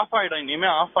 இனிமே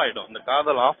ஆஃப் ஆயிடும். இந்த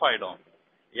காதல் ஆஃப் ஆயிடும்.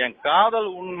 என் காதல்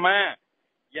உண்மை.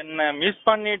 என்ன மிஸ்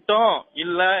பண்ணிட்டோம்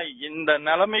இல்ல இந்த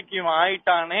நிலைமைக்கு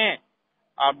ஆயிட்டானே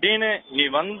அப்படின்னு நீ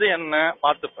வந்து என்ன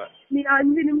பாத்துப்ப. நீ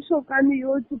 5 நிமிஷம் உட்காந்து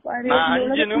யோசிச்சு பாரு.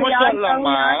 5 நிமிஷம்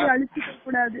இல்லம்மா, அழிச்சுக்க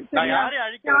கூடாது.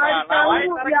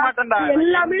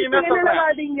 எல்லாமே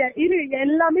சுயநலவாதிங்க.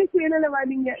 எல்லாமே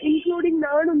சுயநலவாதிங்க, இன்க்ளூடிங்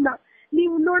நானும் தான். நீ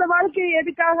உன்னோட வாழ்க்கையை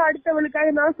எதுக்காக அடுத்தவளுக்காக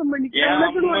நாசம் பண்ணிக்க?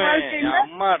 உனக்குன்னு ஒரு வாழ்க்கை இல்ல,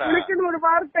 உனக்குன்னு ஒரு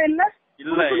வார்த்தை இல்ல,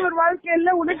 உனக்குன்னு ஒரு வாழ்க்கை இல்ல,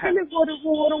 உனக்குன்னு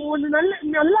ஒரு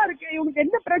நல்லா இருக்கு. உனக்கு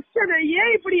என்ன பிரச்சனை?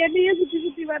 ஏன் இப்படி என்னையே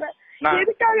சுத்தி வர?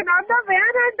 எதுக்காக? நான் தான்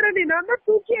வேணான்றேன், நான் தான்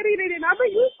தூக்கி எறிகிறேன், நான்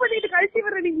தான் யூஸ் பண்ணிட்டு கழிச்சு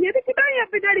வர்றேன். நீ எதுக்குதான் என்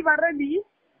பின்னாடி வர்ற? நீ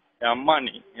அம்மா,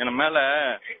 நீ என் மேல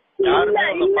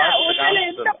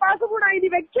எந்த பாசமும் நான் இனி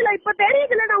வைக்கல. இப்ப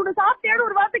தெரியுதுல, நான் உன்னை சாப்பிட்டேன்னு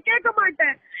ஒரு வார்த்தை கேட்க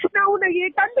மாட்டேன். நான் உன்னை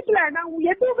கண்டுக்கல, நான்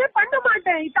எதுவுமே பண்ண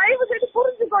மாட்டேன். தயவு செய்து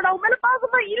புரிஞ்சுக்கோ, நான் உன் மேல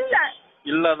பாசமா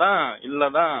இல்லதான்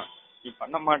நீ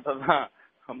பண்ண மாட்டதான்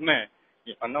அம்மே.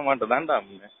 நீ பண்ண மாட்டதான்டா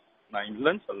அம்மே. நான்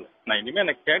இல்லன்னு சொல்ல. நான் இனிமே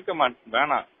எனக்கு கேட்க மாட்டேன்.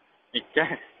 வேணாம், நீ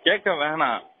கேட்க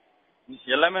வேணாம்.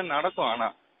 எல்லாமே நடக்கும். ஆனா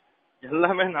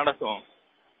எல்லாமே நடக்கும்.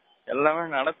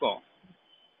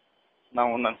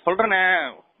 நான் உன்ன சொல்றேனே,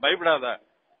 பயப்படாத.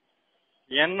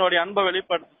 என்னுடைய அன்பை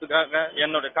வெளிப்படுத்துறதுக்காக,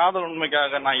 என்னுடைய காதல்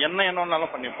உண்மைக்காக நான்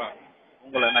என்னன்னாலும் பண்ணிப்பேன்.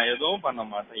 உங்களை நான் எதுவும் பண்ண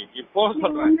மாட்டேன். இப்போ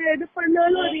சொல்றேன், எது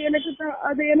பண்ணாலும்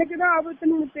அது எனக்கு தான்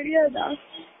ஆபத்துன்னு உனக்கு தெரியாதா?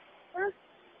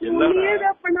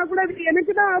 பண்ணா கூட அது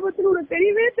எனக்கு தான் ஆபத்துன்னு உனக்கு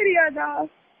தெரியவே தெரியாதா?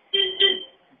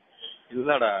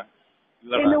 இல்லடா,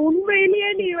 என்ன உண்மையிலேயே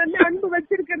நீ அன்பு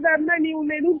வச்சிருக்கிறதா இருந்தா நீ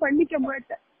உன்னை எதுவும் பண்ணிக்க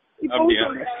மாட்ட. இதே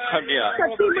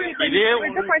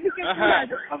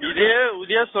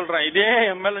சொல்றேன். இதே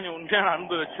என் மேல நீ உண்மையான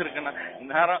அன்பு வச்சிருக்கேன்னா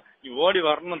நேரம் நீ ஓடி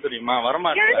வரணும் தெரியுமா?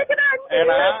 வரமாட்டேன்.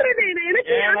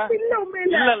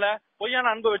 இல்ல பொய்யான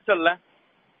அன்பு வச்சல்ல,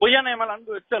 பொய்யான என் மேல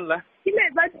அன்பு வச்சல்ல. இல்ல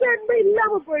வச்ச அன்பு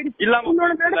இல்லாம போயிடுச்சுல.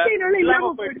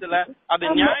 அது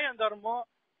நியாயம் தர்மம்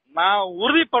நான்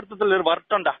உறுதிப்படுத்துதல்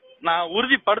வரட்டும்டா. நான்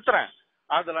உறுதிப்படுத்துறேன்.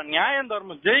 அதுல நியாயம்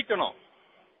தர்மம் ஜெயிக்கணும்.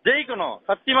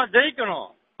 சத்தியமா ஜெயிக்கணும்.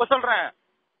 இப்ப சொல்றேன்,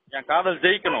 என் காதல்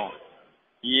ஜெயிக்கணும்.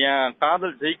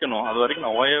 அது வரைக்கும்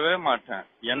நான் ஓயவே மாட்டேன்.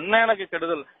 என்ன எனக்கு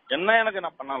கெடுதல், என்ன எனக்கு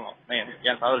நான் பண்ணாலும்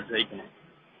என் காதல்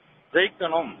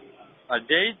ஜெயிக்கணும். நான்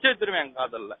ஜெயிச்சே திரும்பி என்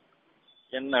காதல்ல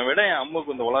என்னை விட என்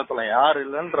அம்முக்கு இந்த உலகத்துல யாரு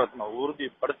இல்லைன்றத நான்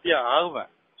உறுதிப்படுத்தியே ஆகுவேன்.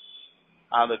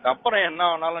 அதுக்கப்புறம் என்ன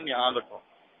வேணாலும் நீ ஆகட்டும்.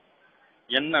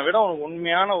 என்னை விட உனக்கு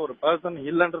உண்மையான ஒரு பர்சன்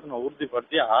இல்லைன்றது நான்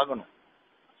உறுதிப்படுத்தியே ஆகணும்.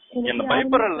 என்ன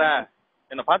பயப்படுறல்ல,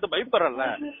 என்ன பார்த்து பயப்படுறல்ல,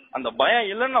 அந்த பயம்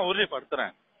இல்லைன்னு நான்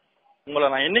உறுதிப்படுத்துறேன். உங்களை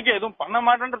நான் என்னைக்கு எதுவும் பண்ண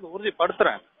மாட்டேன்றது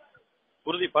உறுதிப்படுத்துறேன்.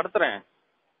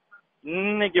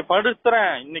 இன்னைக்கே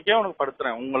உனக்கு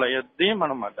படுத்துறேன். உங்களை எதையும்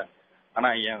பண்ண மாட்டேன். ஆனா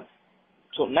ஏன்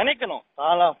நினைக்கணும்,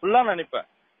 காலா ஃபுல்லா நினைப்பேன்.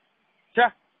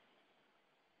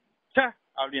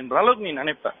 அப்படின்ற அளவுக்கு நீ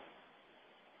நினைப்ப.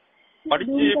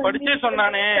 படிச்சு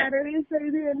சொன்னானே,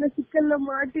 என்ன சிக்கல்ல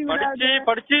மாட்டி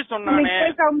படிச்சு சொன்னானே,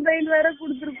 கம்ப்ளைண்ட் வேற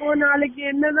குடுத்துருக்கோம். நாளைக்கு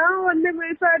என்னதான்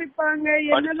விசாரிப்பாங்க,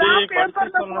 என்னதான்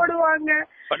பேப்பர்ல போடுவாங்க.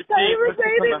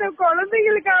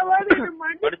 குழந்தைகளுக்காவது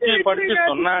படிச்சு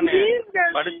சொன்னானே,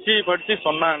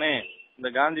 இந்த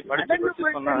காந்தி படிச்சு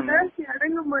சொன்னானே.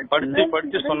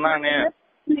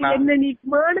 என்ன நீ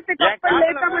மானத்தை கப்பல்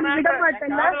ஏத்தாம விட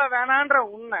மாட்டேன்ல. வேணான்ற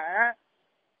உன்னை,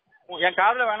 என்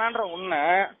காதுல வேணான்ற உன்னை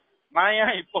நான்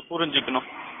ஏன் இப்ப புரிஞ்சுக்கணும்?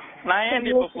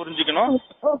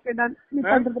 ஓகே, நான் நீ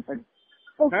பண்றது படி.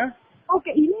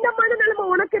 ஓகே, இந்த மாதிரி நிலைமை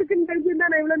உனக்கு இருக்குன்னு தெரிஞ்சிருந்தா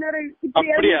நான் இவ்வளவு நேரம் இப்படி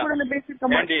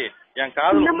பேசிருக்கேன். என்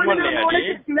காதல் உண்மை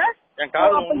இல்லையா? என்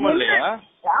காதல் உண்மை இல்லையா?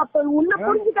 அப்ப உன்னை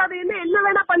புரிஞ்சுக்காத என்ன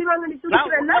வேணா பண்ணுவாங்க. நீ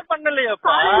துடிக்கிறல்ல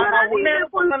பண்ணலையாப்பா, நான் உன்னை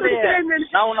பண்ணவே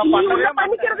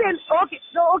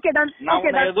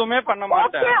எதுவுமே பண்ண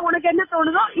மாட்டேன். உனக்கு என்ன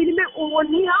தோணுதோ இனிமே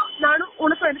நீயா நானும்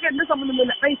உனக்கும் எனக்கு எந்த சம்பந்தமும்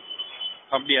இல்லை.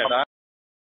 அப்படியாடா?